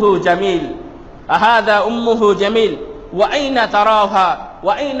উম্মুহু জামিল, আহাদা উম্মুহু জামিল ওয়া আইনা তারাহা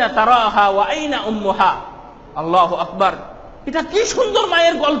ওয়া আইনা তারাহা ওয়া আইনা উম্মুহা। আল্লাহু আকবার। এটা কি সুন্দর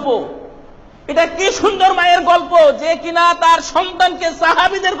মায়ের গল্প, এটা কি সুন্দর মায়ের গল্প যে কিনা তার সন্তানকে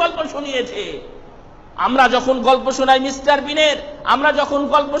সাহাবীদের গল্প শুনিয়েছে। আমরা যখন গল্প শোনাই মিস্টার বিনের, আমরা যখন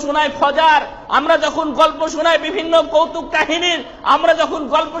গল্প শোনাই ফজার, আমরা যখন গল্প শোনাই বিভিন্ন কৌতুক কাহিনীর, আমরা যখন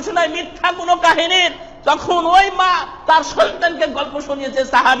গল্প শোনাই মিথ্যা কোনো কাহিনীর, তখন ওই মা তার সন্তানকে গল্প শুনিয়েছে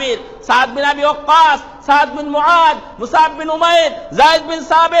সাহাবীর। সাদ বিন আবি ওয়াক্কাস, সাদ বিন মুআদ, মুসাব বিন উমাইর, যায়েদ বিন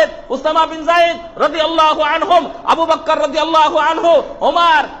সাবিত, উসামা বিন যায়েদ রাদিয়াল্লাহু আনহুম, আবু বকর রাদিয়াল্লাহু আনহু,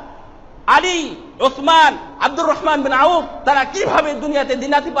 ওমর, আলী, ওসমান, আব্দুর রহমান বিন আউফ, তারা কিভাবে দুনিয়াতে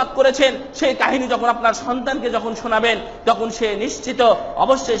দিনাতিপাত করেছেন সেই কাহিনী যখন আপনার সন্তানকে যখন শোনাবেন, তখন সে নিশ্চিত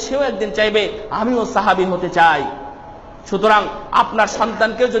অবশ্যই সেও একদিন চাইবে আমিও সাহাবী হতে চাই। সুতরাং আপনার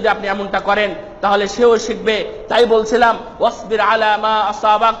সন্তানকেও যদি আপনি এমনটা করেন তাহলে সেও শিখবে। তাই বলছিলাম ওয়াসবির আলা মা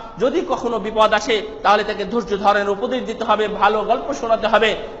আসাবাক, যদি কখনো বিপদ আসে তাহলে তাকে ধৈর্য ধরেন উপদেশ দিতে হবে, ভালো গল্প শোনাতে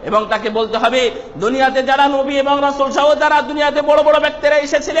হবে এবং তাকে বলতে হবে দুনিয়াতে যারা নবী এবং রাসূল সহ যারা দুনিয়াতে বড় বড় ব্যক্তিরা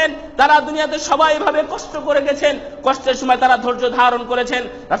এসেছিলেন তারা দুনিয়াতে সবাই এভাবে কষ্ট করে গেছেন, কষ্টের সময় তারা ধৈর্য ধারণ করেছেন।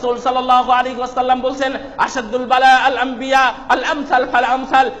 রাসূল সাল্লাল্লাহু আলাইহি ওয়াসাল্লাম বলেন আশাদুল বালা আল আম্বিয়া আল আমসাল ফাল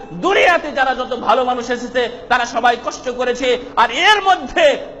আমসাল, দুনিয়াতে যারা যত ভালো মানুষ এসেছে তারা সবাই কষ্ট করেছে, আর এর মধ্যে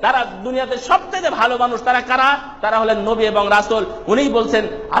তারা দুনিয়াতে সবচেয়ে ভালো মানুষ তারা কারা? তারা হলেন নবী এবং রাসূল। উনি বলছেন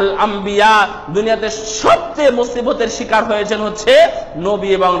আল আম্বিয়া, দুনিয়াতে সবচেয়ে মুসিবতের শিকার হয়েছেন হচ্ছে নবী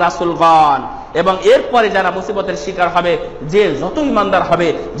এবং রাসূলগণ। এবং এরপরে যারা মুসিবতের শিকার হবে, যে যত ইমানদার হবে,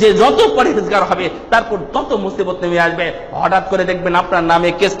 যে যত পরহেজগার হবে, তারপর তত মুসিবত নেমে আসবে। হঠাৎ করে দেখবেন আপনার নামে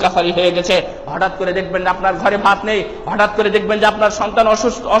কেস কাছারি হয়ে গেছে, হঠাৎ করে দেখবেন আপনার ঘরে ভাত নেই, হঠাৎ করে দেখবেন যে আপনার সন্তান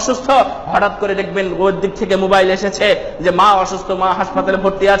অসুস্থ, হঠাৎ করে দেখবেন ওর দিক থেকে মোবাইল এসেছে যে মা অসুস্থ, মা হাসপাতালে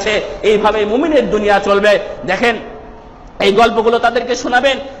ভর্তি আছে। এইভাবে মুমিনের দুনিয়া চলবে। দেখেন এই গল্পগুলো তাদেরকে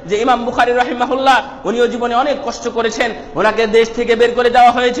শোনাবেন যে ইমাম বুখারী রাহিমাহুল্লাহ উনিও জীবনে অনেক কষ্ট করেছেন, ওনাকে দেশ থেকে বের করে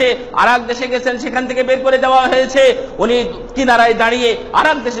দেওয়া হয়েছে, আরেক দেশে গেছেন সেখান থেকে বের করে দেওয়া হয়েছে। উনি কিনারায় দাঁড়িয়ে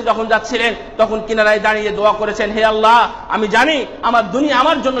আরেক দেশে যখন যাচ্ছিলেন তখন কিনারায় দাঁড়িয়ে দোয়া করেছেন, হে আল্লাহ, আমি জানি আমার দুনিয়া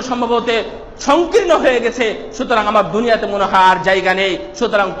আমার জন্য সম্ভবত সংকীর্ণ হয়ে গেছে, সুতরাং আমার দুনিয়াতে মনে হয় আর জায়গা নেই,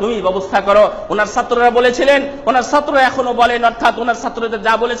 সুতরাং তুমি ব্যবস্থা করো। ওনার ছাত্ররা বলেছিলেন, ওনার ছাত্ররা এখনো বলেন, অর্থাৎ ওনার ছাত্রদের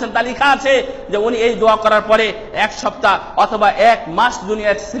যা বলেছেন তা লেখা আছে যে উনি এই দোয়া করার পরে এক সপ্তাহ অথবা এক মাস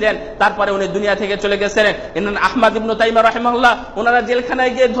দুনিয়াতে ছিলেন, তারপরে উনি দুনিয়া থেকে চলে গেছিলেন। আহমদ ইবনে তাইমিয়া রাহিমাহুল্লাহ ওনারা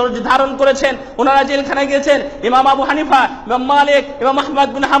জেলখানায় গিয়ে ধৈর্য ধারণ করেছেন, ওনারা জেলখানায় গিয়েছেন। ইমাম আবু হানিফা, ইমাম মালিক, ইমাম আহমদ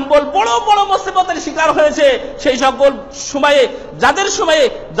বিন হাম্বল বড় বড় মুসিবতের শিকার হয়েছে। সেই সকল সময়ে যাদের সময়ে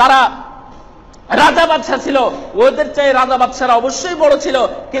যারা রাজা বাদশাহ ছিল, ওদের চেয়ে রাজা বাদশারা অবশ্যই বড় ছিল,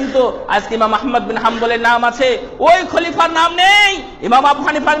 কিন্তু আজকে ইমাম আহমদ বিন হাম্বলের নাম আছে, ওই খলিফার নাম নেই। ইমাম আবু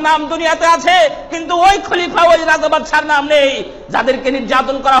হানিফার নাম দুনিয়াতে আছে, কিন্তু ওই খলিফা, ওই রাজা বাদশার নাম নেই। যাদেরকে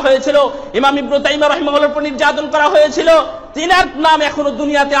নির্যাতন করা হয়েছিল, ইমাম ইবনে তাইমিয়া রাহিমাহুল্লাহর উপর নির্যাতন করা হয়েছিল, তিনার নাম এখনো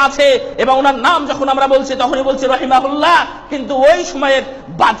দুনিয়াতে আছে এবং ওনার নাম যখন আমরা বলছি তখনই বলছি রাহিমাহুল্লাহ, কিন্তু ওই সময়ের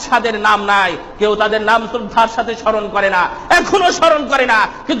বাদশাদের নাম নাই, কেউ তাদের নাম শ্রদ্ধার সাথে স্মরণ করে না, এখনো স্মরণ করে না,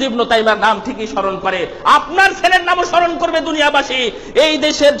 কিন্তু ইবনে তাইমিয়ার নাম ঠিকই স্মরণ করে। আপনার ছেলের নামও স্মরণ করবে দুনিয়াবাসী। এই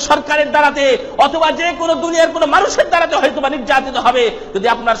দেশের সরকারের দ্বারাতে অথবা যে কোনো দুনিয়ার কোনো মানুষের দ্বারাতে হয়তো বা নির্যাতিত হবে, যদি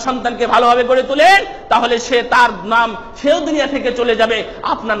আপনার সন্তানকে ভালোভাবে গড়ে তোলেন তাহলে সে তার নাম সেও দুনিয়া থেকে চলে যাবে,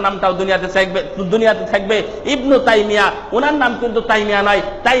 আপনার নামটাও দুনিয়াতে থাকবে। ইবনে তাইমিয়া ওনার নাম কিন্তু তাইমিয়া নয়,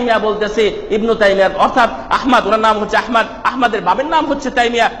 তাইমিয়া বলতেছে ইবনে তাইমিয়া, অর্থাৎ আহমদ, ওনার নাম হচ্ছে আহমদ, আহমদের বাবার নাম হচ্ছে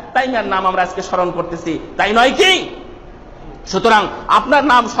তাইমিয়া, তাইমিয়ার নাম আমরা আজকে স্মরণ করতেছি, তাই নয় কি? সুতরাং আপনার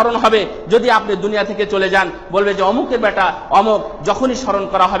নাম স্মরণ হবে যদি আপনি দুনিয়া থেকে চলে যান, বলবে যে অমুকের বেটা অমুক, যখনই স্মরণ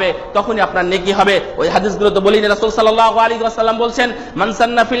করা হবে তখনই আপনার নেকি হবে। ওই হাদিসগুলো তো বলিনি, রাসূল সাল্লাল্লাহু আলাইহি ওয়াসাল্লাম বলছেন মান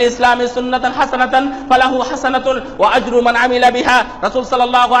সান্না ফিল ইসলামি সুন্নাতান হাসানাতান ফালাহু হাসানাতুন ওয়া আজরু মান আমিলা বিহা। রাসূল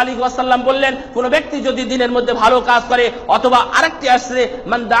সাল্লাল্লাহু আলাইহি ওয়াসাল্লাম বললেন, কোন ব্যক্তি যদি দিনের মধ্যে ভালো কাজ করে, অথবা আরেকটি আসছে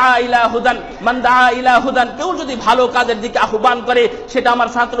মান দাআ ইলা হুদান, মান দাআ ইলা হুদান, কেউ যদি ভালো কাজের দিকে আহ্বান করে, সেটা আমার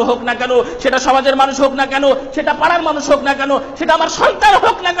ছাত্র হোক না কেন, সেটা সমাজের মানুষ হোক না কেন, সেটা পাড়ার মানুষ হোক না কেন, সেটা আমার সন্তান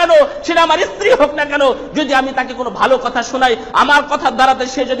হোক না কেন, সেটা আমার স্ত্রী হোক না কেন, যদি আমি তাকে কোনো ভালো কথা শোনাই, আমার কথার দ্বারাতে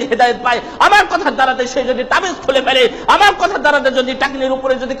সে যদি হেদায়েত পায়, আমার কথার দ্বারাতে সে যদি তাবিজ খুলে ফেলে, আমার কথার দ্বারাতে যদি টাকনির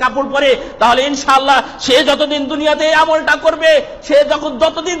উপরে যদি কাপড় পরে, তাহলে ইনশাআল্লাহ সে যতদিন দুনিয়াতে এই আমলটা করবে, সে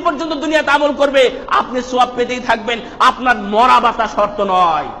যতদিন পর্যন্ত দুনিয়াতে আমল করবে, আপনি সওয়াব পেতেই থাকবেন। আপনার মরা বাঁচা শর্ত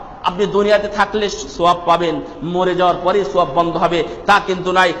নয়, আপনি দুনিয়াতে থাকলে সওয়াব পাবেন, মরে যাওয়ার পরে সওয়াব বন্ধ হবে তা কিন্তু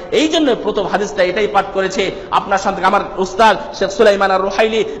নাই। এই জন্য প্রথম হাদিসটা এটাই পাঠ করেছে আপনার সাথে আমার উস্তাদ শেখ সুলাইমান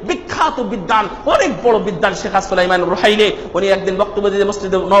আর-রুহাইলি, বিখ্যাত বিদ্বান, অনেক বড় বিদ্বান শেখ সুলাইমান আর-রুহাইলি। উনি একদিন বক্তব্য দিতে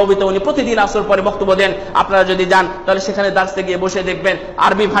মসজিদে নববীতে উনি প্রতিদিন আসর পরে বক্তব্য দেন। আপনারা যদি যান তাহলে সেখানে দাঁড়িয়ে গিয়ে বসে দেখবেন,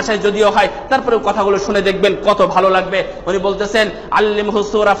 আরবি ভাষায় যদিও হয় তারপরেও কথাগুলো শুনে দেখবেন, কত ভালো লাগবে। উনি বলতেছেন আল্লিমহু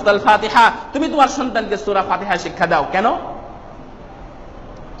সূরাতুল ফাতিহা, তুমি তোমার সন্তানকে সূরা ফাতিহা শিক্ষা দাও। কেন?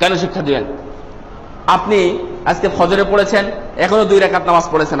 কেন শিক্ষা দিবেন? আপনি আজকে ফজরে পড়েছেন, এখনো 2 রাকাত নামাজ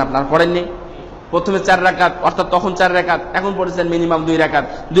পড়েছেন, আপনার পড়েননি? প্রথমে 4 রাকাত, অর্থাৎ তখন 4 রাকাত, এখন পড়েছেন মিনিমাম 2 রাকাত।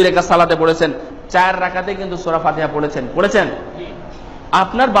 2 রাকাত সালাতে পড়েছেন, 4 রাকাতে কিন্তু সূরা ফাতিহা পড়েছেন।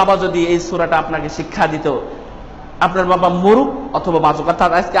 আপনার বাবা যদি এই সূরাটা আপনাকে শিক্ষা দিত, আপনার বাবা মরুক অথবা বাঁচুক,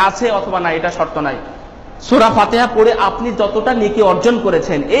 অর্থাৎ আজকে আছে অথবা না এটা শর্ত নাই, সূরা ফাতিহা পড়ে আপনি যতটা নেকি অর্জন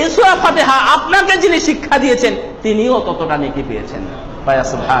করেছেন, এই সূরা ফাতিহা আপনাকে যিনি শিক্ষা দিয়েছেন তিনিও ততটা নেকি পেয়েছেন। ভাইয়া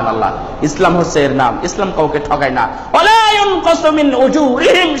সুবহানাল্লাহ, ইসলাম হচ্ছে এর নাম। ইসলাম কাউকে ঠকায় না। ওয়ালা ইউনকাসু মিন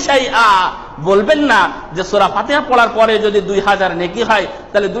উজুরিহিম শাইআ। বলবেন না যে সূরা ফাতিহা পড়ার পরে যদি 2000 নেকি হয়,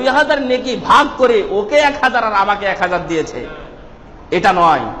 তাহলে 2000 নেকি ভাগ করে ওকে 1000 আর আমাকে 1000 দিয়েছে, এটা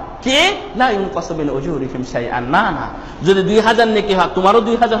নয়। কে লা ইউনকাসু মিন উজুরিহিম শাইআন, না না, যদি 2000 নেকি হয় তোমারও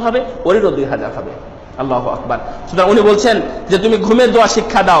 2000 হবে, ওরেরও 2000 হবে। আল্লাহু আকবার। সুতরাং উনি বলছেন যে তুমি ঘুমের দোয়া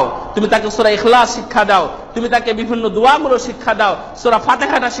শিক্ষা দাও, তুমি তাকে সূরা ইখলাস শিক্ষা দাও, তুমি তাকে বিভিন্ন দোয়াগুলো শিক্ষা দাও, সূরা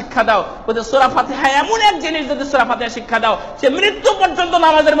ফাতিহাটা শিক্ষা দাও। বলতে সূরা ফাতিহা এমন এক জিনিস, যদি সূরা ফাতিহা শিক্ষা দাও, সে মৃত্যু পর্যন্ত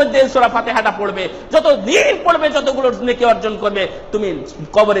নামাজের মধ্যে এই সূরা ফাতিহাটা পড়বে, যত দিন পড়বে যতগুলো নেকি অর্জন করবে, তুমি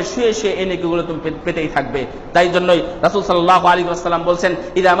কবরে শুয়ে শুয়ে এই নেকিগুলো তুমি পেতেই থাকবে। তাই জন্যই রাসূল সাল্লাল্লাহু আলাইহি ওয়াসাল্লাম বলছেন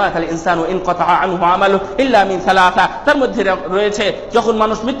ইযা মাতাল ইনসানু ইনকাতা আনহু আমালু ইল্লা মিন সালাসা। তার মধ্যে রয়েছে যখন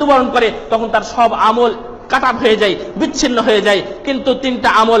মানুষ মৃত্যুবরণ করে তখন তার সব আমল কাটা হয়ে যায়, বিচ্ছিন্ন হয়ে যায়, কিন্তু 3টা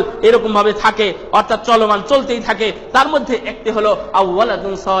আমল এরকম ভাবে থাকে, অর্থাৎ চলমান, চলতেই থাকে। তার মধ্যে একটি হলো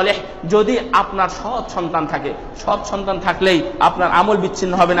আওয়ালাদুন সালেহ, যদি আপনার সৎ সন্তান থাকে। সৎ সন্তান থাকলেই আপনার আমল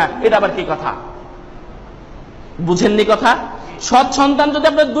বিচ্ছিন্ন হবে না, এটা আবার কি কথা? বুঝেননি কথা? সৎ সন্তান যদি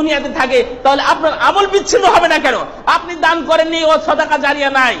আপনার দুনিয়াতে থাকে তাহলে আপনার আমল বিচ্ছিন্ন হবে না। কেন? আপনি দান করেননি, ও সাদাকা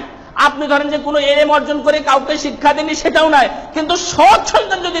জারিয়া নাই, আপনি ধরেন যে কোনো এলেম অর্জন করে কাউকে শিক্ষা দেননি, সেটাও নয়, কিন্তু সৎ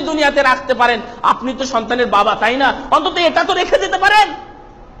সন্তান যদি দুনিয়াতে রাখতে পারেন, আপনি তো সন্তানের বাবা, তাই না? অন্তত এটা তো রেখে যেতে পারেন।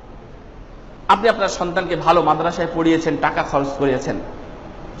 আপনি আপনার সন্তানকে ভালো মাদ্রাসায় পড়িয়েছেন, টাকা খরচ করিয়েছেন,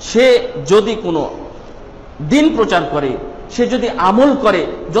 সে যদি কোনো দিন প্রচার করে, সে যদি আমল করে,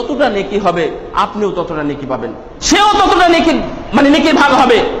 যতটা নেকি হবে আপনিও ততটা নেকি পাবেন, সেও ততটা নেকি, মানে নেকির ভাগ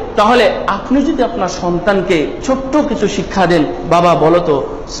হবে। তাহলে আপনি যদি আপনার সন্তানকে ছোট্ট কিছু শিক্ষা দেন, বাবা বলো তো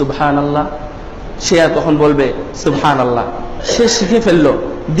সুবহানাল্লাহ, সে আর তখন বলবে সুবহানাল্লাহ, সে শিখে ফেললো,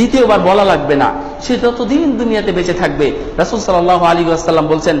 দ্বিতীয়বার বলা লাগবে না, সে যতদিন দুনিয়াতে বেঁচে থাকবে। রাসূল সাল্লাল্লাহু আলাইহি ওয়াসাল্লাম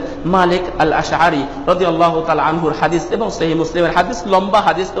বলছেন, মালিক আল আশআরী রাদিয়াল্লাহু তাআলা আনহুর হাদিস এবং সহিহ মুসলিমের হাদিস, লম্বা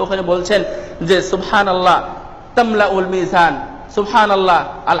হাদিস, তো ওখানে বলছেন যে সুবহানাল্লাহ তামলাউল মিজান, সুবহানাল্লাহ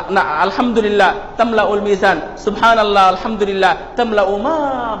আলহামদুলিল্লাহ তামলাউল মিজান, সুবহানাল্লাহ আলহামদুলিল্লাহ তামলাউ মা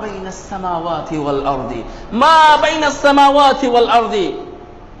বাইনাস সামাওয়াতি ওয়াল আরদি, মা বাইনাস সামাওয়াতি ওয়াল আরদি।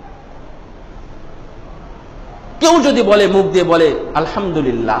 কেউ যদি বলে, মুখ দিয়ে বলে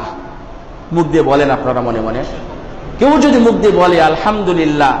আলহামদুলিল্লাহ, মুখ দিয়ে বলেন আপনারা মনে মনে, কেউ যদি মুখ দিয়ে বলে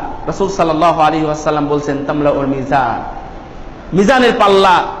আলহামদুলিল্লাহ, রাসূল সাল্লাল্লাহু আলাইহি ওয়াসাল্লাম বলছেন তামলাউল মিজান, মিজানের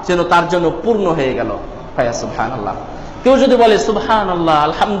পাল্লা যেন তার জন্য পূর্ণ হয়ে গেল। ভাইয়া সুবহানাল্লাহ। কেউ যদি বলে সুবহানাল্লাহ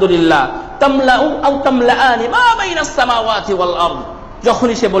আলহামদুলিল্লাহ তামলাউ আও তামলাআনি মা বাইনাস সামাওয়াতি ওয়াল আরদ,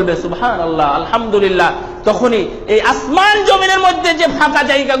 যখনই সে বলবে সুবহানাল্লাহ আলহামদুলিল্লাহ, তখনই এই আসমান জমিনের মধ্যে যে ফাঁকা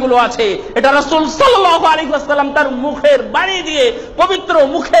জায়গাগুলো আছে, এটা রাসূল সাল্লাল্লাহু আলাইহি ওয়াসাল্লাম তার মুখের বাণী দিয়ে, পবিত্র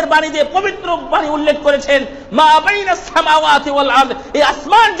মুখের বাণী দিয়ে, পবিত্র বাণী উল্লেখ করেছেন, মা বাইনাস সামাওয়াতি ওয়াল আরদ, এই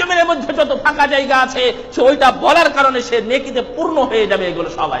আসমান জমিনের মধ্যে যত ফাঁকা জায়গা আছে, সে ওইটা বলার কারণে সে নেকিতে পূর্ণ হয়ে যাবে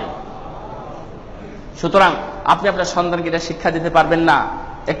এগুলো সবাই। সুতরাং আপনি আপনার সন্তানকে এটা শিক্ষা দিতে পারবেন না।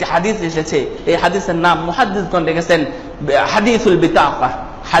 একটি হাদিস এসেছে, এই হাদিসের নাম মুহাদ্দিসগণ রেখেছেন হাদিসুল বিতাকা।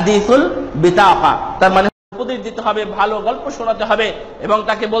 হাদিসুল বিতাকা তার মানে উপদেশ দিতে হবে, ভালো গল্প শোনাতে হবে এবং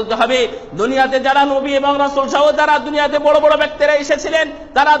তাকে বলতে হবে দুনিয়াতে যারা নবী এবং রাসূল সহ যারা দুনিয়াতে বড় বড় ব্যক্তিরা এসেছিলেন,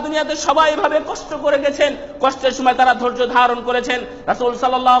 তারা দুনিয়াতে সবাই এভাবে কষ্ট করে গেছেন, কষ্টের সময় তারা ধৈর্য ধারণ করেছেন। রাসূল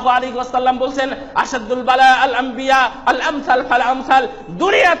সাল্লাল্লাহু আলাইহি ওয়াসাল্লাম বলেন আশাদুল বালা আল আম্বিয়া আল আমসাল ফাল আমসাল,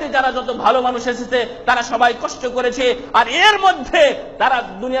 দুনিয়াতে যারা যত ভালো মানুষ এসেছে তারা সবাই কষ্ট করেছে, আর এর মধ্যে তারা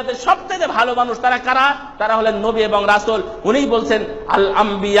দুনিয়াতে সবচেয়ে ভালো মানুষ তারা কারা? তারা হলেন নবী এবং রাসূল। উনিই বলছেন আল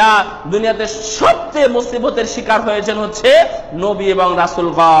আম্বিয়া, দুনিয়াতে সবচেয়ে মুসিবতের শিকার হয়েছেন হচ্ছে নবী এবং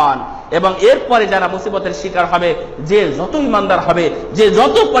রাসূলগণ, এবং এরপরে যারা মুসিবতের শিকার হবে, যে যত ইমানদার হবে, যে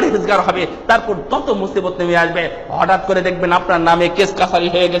যত পরহেজগার হবে, তারপর তত মুসিবত নেমে আসবে। হঠাৎ করে দেখবেন আপনার নামে কেস কাছারি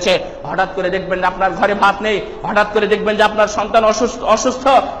হয়ে গেছে, হঠাৎ করে দেখবেন আপনার ঘরে ভাত নেই, হঠাৎ করে দেখবেন যে আপনার সন্তান অসুস্থ,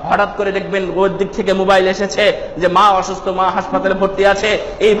 হঠাৎ করে দেখবেন ওর দিক থেকে মোবাইল এসেছে যে মা অসুস্থ, মা হাসপাতালে ভর্তি আছে।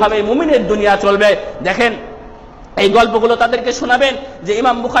 এইভাবে মুমিনের দুনিয়া চলবে। দেখেন এই গল্পগুলো তাদেরকে শোনাবেন যে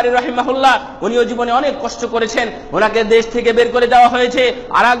ইমাম বুখারী রাহিমাহুল্লাহ উনিও জীবনে অনেক কষ্ট করেছেন, ওনাকে দেশ থেকে বের করে দেওয়া হয়েছে,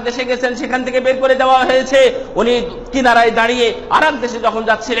 আরেক দেশে গেছেন, সেখান থেকে বের করে দেওয়া হয়েছে। উনি কিনারায় দাঁড়িয়ে আরেক দেশে যখন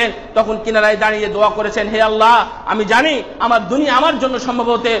যাচ্ছিলেন তখন কিনারায় দাঁড়িয়ে দোয়া করেছেন, হে আল্লাহ, আমি জানি আমার দুনিয়া আমার জন্য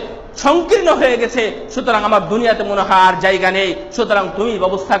সম্ভবত সংকীর্ণ হয়ে গেছে, সুতরাং আমার দুনিয়াতে মনে হয় আর জায়গা নেই, সুতরাং তুমি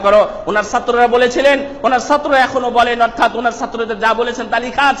ব্যবস্থা করো। ওনার ছাত্ররা বলেছিলেন, ওনার ছাত্ররা এখনো বলেন, অর্থাৎ ওনার ছাত্রদের যা বলেছেন তা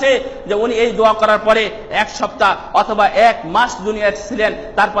লেখা আছে যে উনি এই দোয়া করার পরে 1 সপ্তাহ অথবা 1 মাস দুনিয়ায় ছিলেন,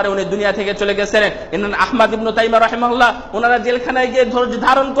 তারপরে উনি দুনিয়া থেকে চলে গেছেন। ইমাম আহমদ ইবনে তাইমিয়া রাহিমাহুল্লাহ ওনারা জেলখানায় গিয়ে ধৈর্য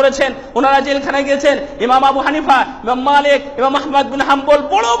ধারণ করেছেন, ওনারা জেলখানায় গিয়েছেন। ইমাম আবু হানিফা, ইমাম মালিক, ইমাম আহমদ বিন হাম্বল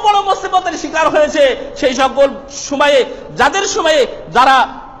বড় বড় মুসিবতের শিকার হয়েছে সেই সকল সময়ে, যাদের সময়ে যারা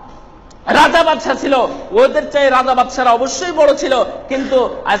রাজা বাদশা ছিল, ওদের চাই রাজা বাদশারা অবশ্যই বড় ছিল, কিন্তু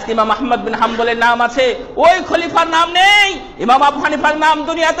আজকে ইমাম আহমদ বিন হাম্বলের নাম আছে, ওই খলিফার নাম নেই। ইমাম আবু হানিফার নাম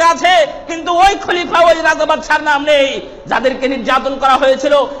দুনিয়াতে আছে, কিন্তু ওই খলিফা, ওই রাজা বাদশার নাম নেই। যাদেরকে নির্যাতন করা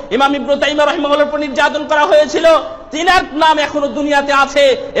হয়েছিল, ইমাম ইবনে তাইমিয়া রাহিমাহুল্লাহর উপর নির্যাতন করা হয়েছিল, তিনার নাম এখনো দুনিয়াতে আছে,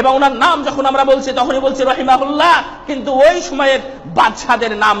 এবং ওনার নাম যখন আমরা বলছি তখনই বলছি রহিমাহুল্লাহ, কিন্তু ওই সময়ের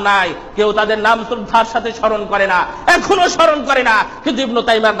বাদশাদের নাম নাই, কেউ তাদের নাম শ্রদ্ধার সাথে স্মরণ করে না, এখনো স্মরণ করে না, কিন্তু ইবনে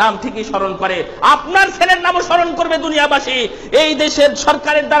তাইমিয়ার নাম ঠিকই স্মরণ করে। আপনার ছেলের নামও স্মরণ করবে দুনিয়াবাসী, এই দেশের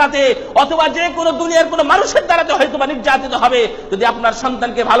সরকারের দ্বারাতে অথবা যে কোনো দুনিয়ার কোনো মানুষের দ্বারাতে হয়তো বা নির্যাতিত হবে। যদি আপনার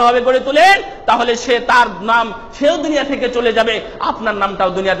সন্তানকে ভালোভাবে গড়ে তোলেন, তাহলে সে তার নাম, সেও দুনিয়া থেকে চলে যাবে, আপনার নামটাও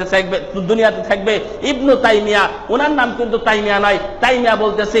দুনিয়াতে থাকবে। ইবনে তাইমিয়া, ওনার নাম কিন্তু তাইমিয়া নয়, তাইমিয়া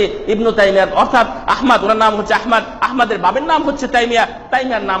বলতেছে ইবনে তাইমিয়া, অর্থাৎ আহমদ, ওনার নাম হচ্ছে আহমদ, আহমদের বাবার নাম হচ্ছে তাইমিয়া,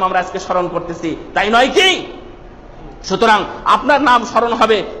 তাইমিয়ার নাম আমরা আজকে স্মরণ করতেছি, তাই নয় কি? সুতরাং আপনার নাম স্মরণ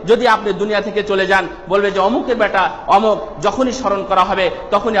হবে যদি আপনি দুনিয়া থেকে চলে যান, বলবে যে অমুকের বেটা অমুক, যখনই স্মরণ করা হবে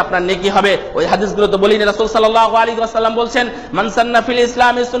তখনই আপনার নেকি হবে। ওই হাদিসগুলো তো বলিনি, রাসূল সাল্লাল্লাহু আলাইহি ওয়াসাল্লাম বলছেন, মান সান্না ফিল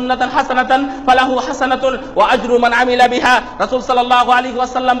ইসলামি সুন্নাতান হাসানাতান ফালাহু হাসানাতুন ওয়া আজরু মান আমিলা বিহা। রাসূল সাল্লাল্লাহু আলাইহি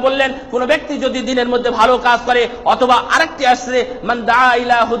ওয়াসাল্লাম বললেন, কোন ব্যক্তি যদি দিনের মধ্যে ভালো কাজ করে, অথবা আরেকটি আসছে মান দাআ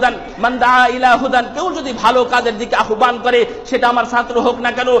ইলা হুদান, মান দাআ ইলা হুদান, কেউ যদি ভালো কাজের দিকে আহ্বান করে, সেটা আমার ছাত্র হোক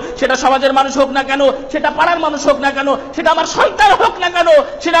না কেন, সেটা সমাজের মানুষ হোক না কেন, সেটা পাড়ার মানুষ হোক না কেন, সেটা আমার সন্তান হোক না কেন,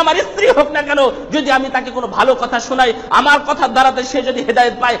 সেটা আমার স্ত্রী হোক না কেন, যদি আমি তাকে কোনো ভালো কথা শোনাই, আমার কথার দ্বারাতে সে যদি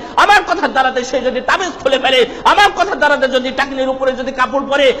হেদায়েত পায়, আমার কথার দ্বারাতে সে যদি তাবিজ খুলে ফেলে, আমার কথার দ্বারাতে যদি টাকনির উপরে যদি কাপড়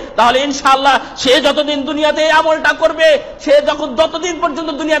পরে, তাহলে ইনশাআল্লাহ সে যতদিন দুনিয়াতে আমলটা করবে, সে যতদিন পর্যন্ত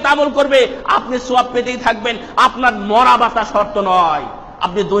দুনিয়াতে আমল করবে, আপনি সওয়াব পেতেই থাকবেন। আপনার মরা বাঁচা শর্ত নয়,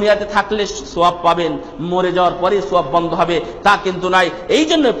 আপনি দুনিয়াতে থাকলে সওয়াব পাবেন, মরে যাওয়ার পরে সওয়াব বন্ধ হবে তা কিন্তু নাই। এই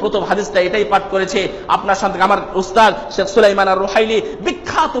জন্য প্রথম হাদিসটা এটাই পাঠ করেছে আপনার সাথে আমার উস্তাদ শেখ সুলাইমান আর-রুহাইলি,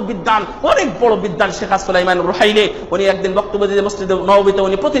 বিখ্যাত বিদ্বান, অনেক বড় বিদ্বান শেখ সুলাইমান আর-রুহাইলি। উনি একদিন বক্তব্য দিয়ে মসজিদে নববীতে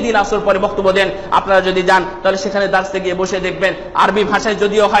উনি প্রতিদিন আসর পরে বক্তব্য দেন। আপনারা যদি যান তাহলে সেখানে দার্সে গিয়ে বসে দেখবেন, আরবি ভাষায়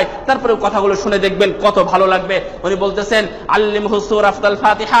যদিও হয়, তারপরেও কথাগুলো শুনে দেখবেন, কত ভালো লাগবে। উনি বলতেছেন, আল্লিমহু সূরাতুল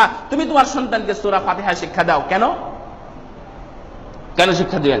ফাতিহা, তুমি তোমার সন্তানকে সূরা ফাতিহা শিক্ষা দাও। কেন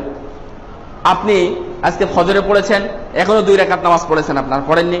শিক্ষা দিবেন? আপনি আজকে ফজরে পড়েছেন, এখনো 2 রাকাত নামাজ পড়েছেন, আপনার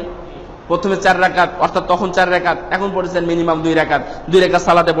পড়েননি? প্রথমে 4 রাকাত, অর্থাৎ তখন 4 রাকাত, এখন পড়েছেন মিনিমাম 2 রাকাত, 2 রাকাত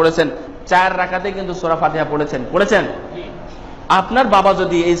সালাতে পড়েছেন, 4 রাকাতে কিন্তু সূরা ফাতিহা পড়েছেন। আপনার বাবা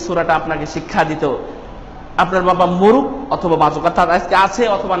যদি এই সূরাটা আপনাকে শিক্ষা দিত, আপনার বাবা মরুক অথবা বাঁচুক, অর্থাৎ আজকে আছে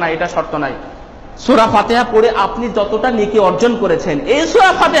অথবা না এটা শর্ত নাই, সূরা ফাতিহা পড়ে আপনি যতটা নেকি অর্জন করেছেন, এই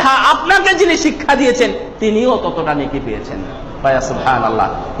সূরা ফাতিহা আপনাকে যিনি শিক্ষা দিয়েছেন তিনিও ততটা নেকি পেয়েছেন। সুবহানাল্লাহ,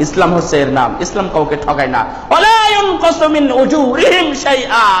 ইসলাম হচ্ছে এর নাম, ইসলাম কাউকে ঠকায় না। ওয়ালা ইউনকাসু মিন উজুরিহিম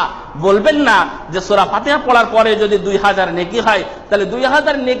শাইআ, বলবেন না যে সূরা ফাতিহা পড়ার পরে যদি 2000 নেকি হয়, তাহলে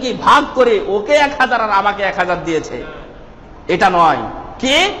 2000 নেকি ভাগ করে ওকে 1000 আর আমাকে 1000 দিয়েছে, এটা নয়।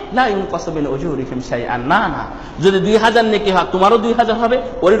 কি লা ইউনকাসু মিন উজুরিহিম শাইআ, না, যদি 2000 নেকি হয় তোমারও 2000 হবে,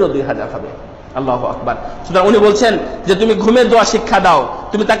 ওরও 2000 হবে। আল্লাহু আকবার। সুতরাং উনি বলছেন যে তুমি ঘুমের দোয়া শিক্ষা দাও,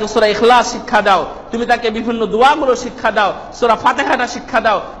 তুমি তাকে সূরা ইখলাস শিক্ষা দাও, তুমি তাকে বিভিন্ন দোয়াগুলো শিক্ষা দাও, সূরা ফাতিহাটা শিক্ষা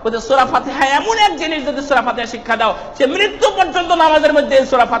দাও। বলতে সূরা ফাতিহা এমন এক জিনিস, যদি সূরা ফাতিহা শিক্ষা দাও, সে মৃত্যু পর্যন্ত নামাজের মধ্যে এই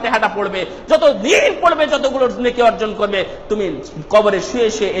সূরা ফাতিহাটা পড়বে, যত দিন পড়বে যতগুলো নেকি অর্জন করবে, তুমি কবরে শুয়ে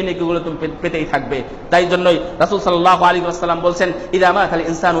শুয়ে এই নেকিগুলো তুমি পেতেই থাকবে। তাই জন্যই রাসূল সাল্লাল্লাহু আলাইহি ওয়াসাল্লাম বলছেন, ইযা মাতাল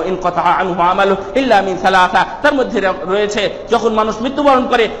ইনসানু ইনকাতা আনহু আমালু ইল্লা মিন সালাসা, তার মধ্যে রয়েছে যখন মানুষ মৃত্যুবরণ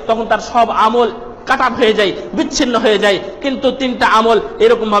করে তখন তার সব আমল কাটা হয়ে যায়, বিচ্ছিন্ন হয়ে যায়, কিন্তু 3টা আমল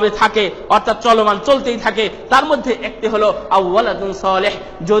এরকম ভাবে থাকে, অর্থাৎ চলমান চলতেই থাকে। তার মধ্যে একটি হলো আওয়ালাদুন সালেহ,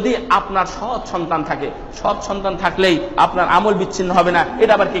 যদি আপনার সৎ সন্তান থাকে, সৎ সন্তান থাকলেই আপনার আমল বিচ্ছিন্ন হবে না।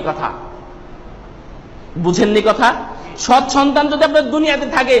 এটা আবার কি কথা, বুঝেননি কথা? সৎ সন্তান যদি আপনার দুনিয়াতে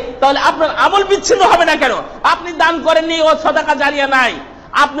থাকে তাহলে আপনার আমল বিচ্ছিন্ন হবে না। কেন? আপনি দান করেননি, ও সাদাকা জারিয়া নাই,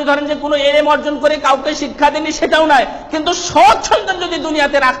 আপনি ধরেন যে কোনো এলেম অর্জন করে কাউকে শিক্ষা দেননি, সেটাও নাই, কিন্তু সৎ সন্তান যদি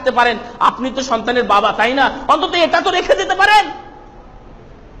দুনিয়াতে রাখতে পারেন, আপনি তো সন্তানের বাবা, তাই না? অন্তত এটা তো রেখে দিতে পারেন।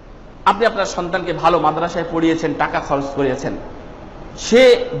 আপনি আপনার সন্তানকে ভালো মাদ্রাসায় পড়িয়েছেন, টাকা খরচ করিয়েছেন, সে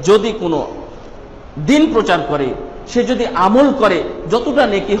যদি কোনো দিন প্রচার করে, সে যদি আমল করে, যতটা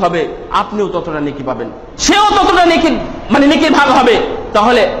নেকি হবে আপনিও ততটা নেকি পাবেন, সেও ততটা নেকি নেকির ভাগ হবে।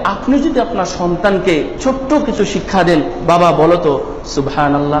 তাহলে আপনি যদি আপনার সন্তানকে ছোট্ট কিছু শিক্ষা দেন, বাবা বলো তো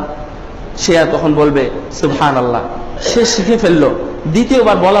সুবহানাল্লাহ, সে আর তখন বলবে সুবহানাল্লাহ, সে শিখে ফেললো,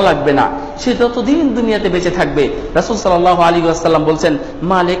 দ্বিতীয়বার বলা লাগবে না, সে ততদিন দুনিয়াতে বেঁচে থাকবে। রাসূল সাল্লাল্লাহু আলাইহি ওয়াসাল্লাম বলছেন,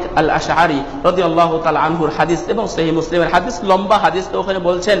 মালিক আল আশআরী রাদিয়াল্লাহু তাআলা আনহুর হাদিস এবং সহিহ মুসলিমের হাদিস, লম্বা হাদিস, তো ওখানে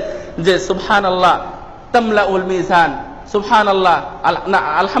বলছেন যে সুবহানাল্লাহ তামলাউল মিজান, সুবহানাল্লাহ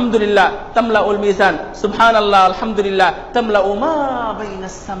আলহামদুলিল্লাহ তামলাউল মিজান, সুবহানাল্লাহ আলহামদুলিল্লাহ তামলাউ মা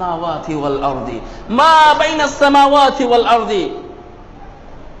বাইনাস সামাওয়াতি ওয়াল আরদি, মা বাইনাস সামাওয়াতি ওয়াল আরদি।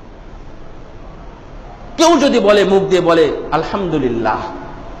 কেউ যদি বলে, মুখ দিয়ে বলে আলহামদুলিল্লাহ,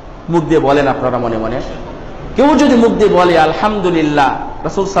 মুখ দিয়ে বলেন আপনারা মনে মনে, কেউ যদি মুখ দিয়ে বলে আলহামদুলিল্লাহ,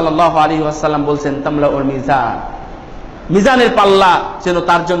 রাসূল সাল্লাল্লাহু আলাইহি ওয়াসাল্লাম বলছেন তামলাউল মিজান, মিজানের পাল্লা যেন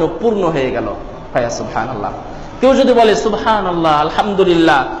তার জন্য পূর্ণ হয়ে গেল। ফায়া সুবহানাল্লাহ। কেউ যদি বলে সুবহানাল্লাহ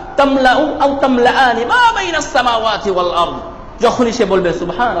আলহামদুলিল্লাহ তামলাউ আও তামলাআনি মা বাইনাস সামাওয়াতি ওয়াল আরদ, যখনই সে বলবে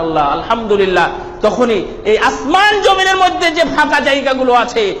সুবহানাল্লাহ আলহামদুলিল্লাহ, তখনই এই আসমান জমিনের মধ্যে যে ফাঁকা জায়গাগুলো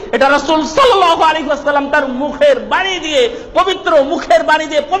আছে, এটা রাসূল সাল্লাল্লাহু আলাইহি ওয়াসাল্লাম তার মুখের বাণী দিয়ে, পবিত্র মুখের বাণী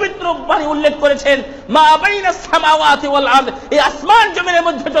দিয়ে পবিত্র বাণী উল্লেখ করেছেন, মা বাইনাস সামাওয়াতি ওয়াল আরদ, এই আসমান জমিনের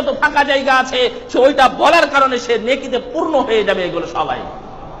মধ্যে যত ফাঁকা জায়গা আছে, সে ওইটা বলার কারণে সে নেকিতে পূর্ণ হয়ে যাবে এগুলো সবাই।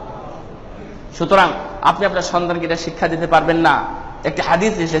 সুতরাং আপনি আপনার সন্তানকে এটা শিক্ষা দিতে পারবেন না। একটি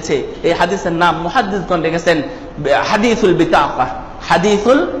হাদিস এসেছে, এই হাদিসের নাম মুহাদ্দিসগণ লিখেছেন হাদিসুল বিতাকা,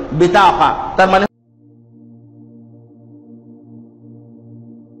 হাদিসুল বিতাকা, তার মানে